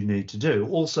that you need to do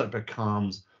also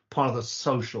becomes part of the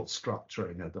social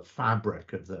structuring of the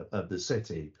fabric of the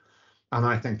city, and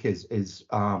I think is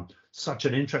such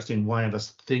an interesting way of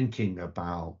us thinking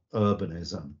about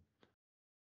urbanism.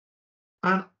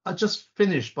 And I just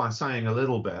finished by saying a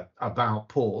little bit about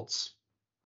ports,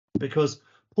 because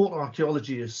port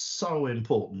archaeology is so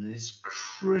important. It's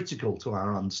critical to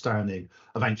our understanding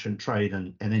of ancient trade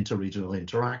and interregional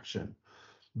interaction.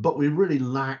 But we really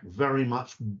lack very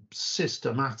much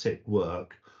systematic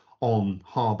work on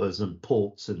harbours and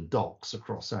ports and docks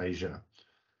across Asia.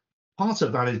 Part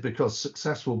of that is because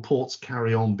successful ports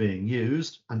carry on being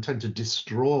used and tend to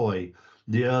destroy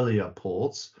the earlier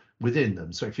ports within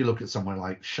them. So if you look at somewhere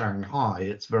like Shanghai,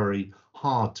 it's very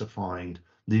hard to find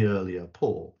the earlier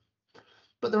port.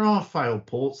 But there are failed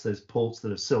ports. There's ports that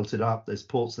have silted up. There's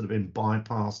ports that have been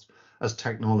bypassed as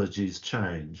technologies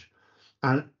change.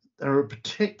 And they're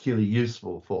particularly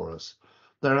useful for us.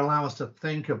 They allow us to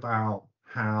think about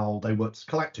how they work as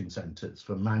collecting centres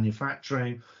for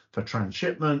manufacturing, for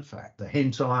transshipment, for the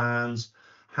hinterlands,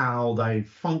 how they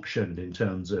functioned in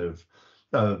terms of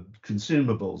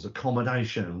consumables,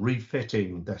 accommodation,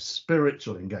 refitting, their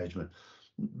spiritual engagement,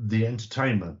 the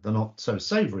entertainment, the not so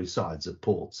savoury sides of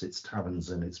ports, its taverns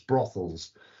and its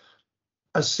brothels.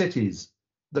 As cities,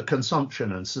 the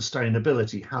consumption and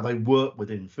sustainability, how they work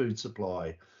within food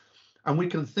supply. And we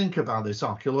can think about this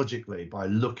archaeologically by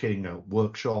looking at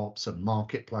workshops and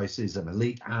marketplaces and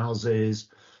elite houses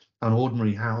and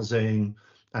ordinary housing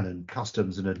and in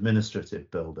customs and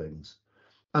administrative buildings.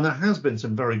 And there has been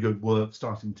some very good work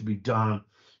starting to be done,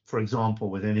 for example,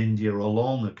 within India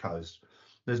along the coast.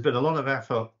 There's been a lot of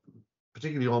effort,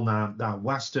 particularly on that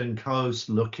western coast,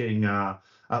 looking at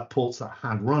ports that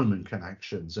had Roman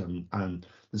connections. And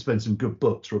there's been some good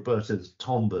books. Roberta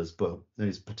Tomba's book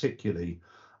is particularly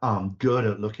good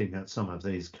at looking at some of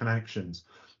these connections.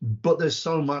 But there's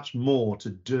so much more to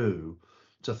do,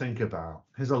 to think about.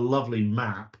 Here's a lovely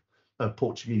map of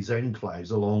Portuguese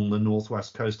enclaves along the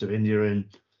northwest coast of India in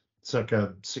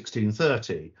circa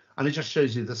 1630. And it just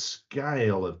shows you the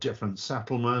scale of different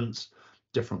settlements,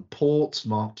 different ports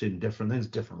marked in different things,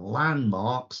 different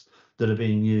landmarks that are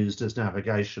being used as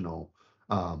navigational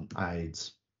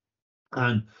aids.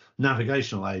 And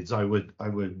navigational aids, I would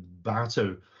bow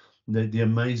to the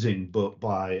amazing book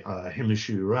by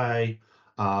Himishu Ray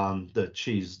that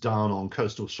she's done on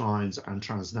coastal shrines and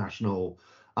transnational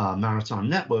maritime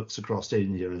networks across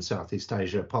India and Southeast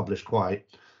Asia, published quite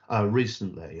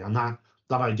recently. And that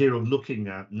idea of looking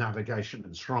at navigation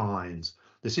and shrines,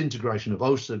 this integration of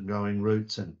ocean-going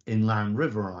routes and inland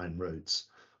riverine routes,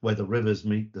 where the rivers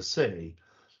meet the sea,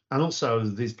 and also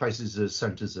these places as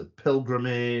centres of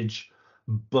pilgrimage,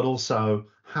 but also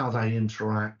how they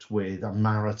interact with a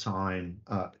maritime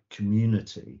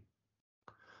community.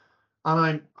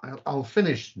 And I'll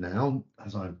finish now,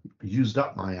 as I've used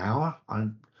up my hour.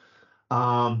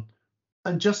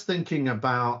 And just thinking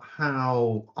about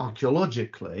how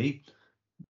archaeologically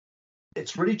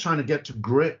it's really trying to get to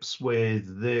grips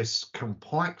with this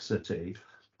complexity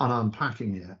and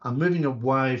unpacking it and moving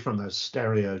away from those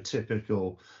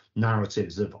stereotypical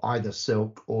narratives of either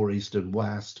Silk or East and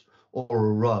West or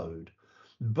a road,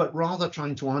 but rather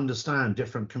trying to understand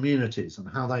different communities and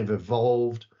how they've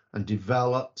evolved and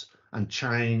developed and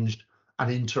changed and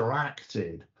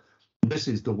interacted. This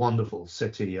is the wonderful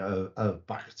city of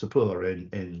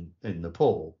Bhaktapur in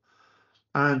Nepal.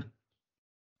 And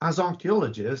as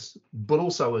archaeologists, but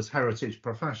also as heritage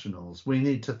professionals, we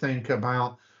need to think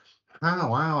about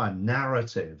how our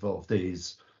narrative of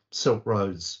these Silk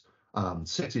Roads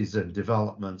cities and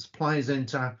developments plays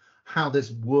into how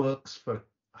this works for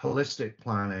holistic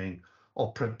planning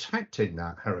of protecting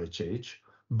that heritage,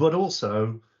 but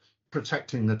also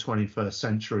protecting the 21st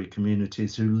century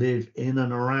communities who live in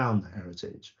and around the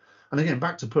heritage. And again,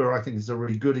 Bhaktapur, I think, is a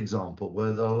really good example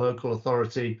where the local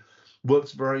authority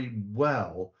works very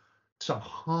well to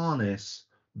harness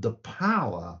the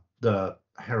power that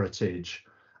heritage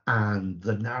and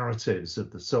the narratives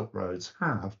of the Silk Roads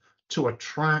have to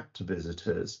attract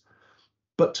visitors,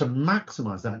 but to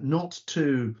maximize that, not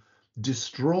to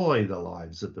destroy the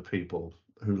lives of the people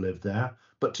who live there,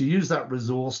 but to use that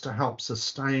resource to help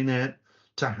sustain it,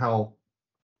 to help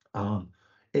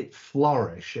it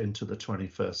flourish into the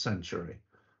 21st century.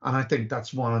 And I think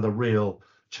that's one of the real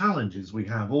challenges we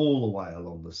have all the way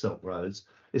along the Silk Roads,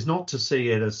 is not to see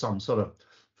it as some sort of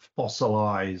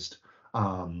fossilized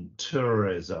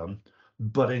tourism,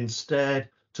 but instead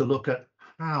to look at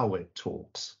how it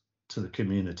talks to the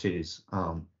communities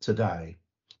today.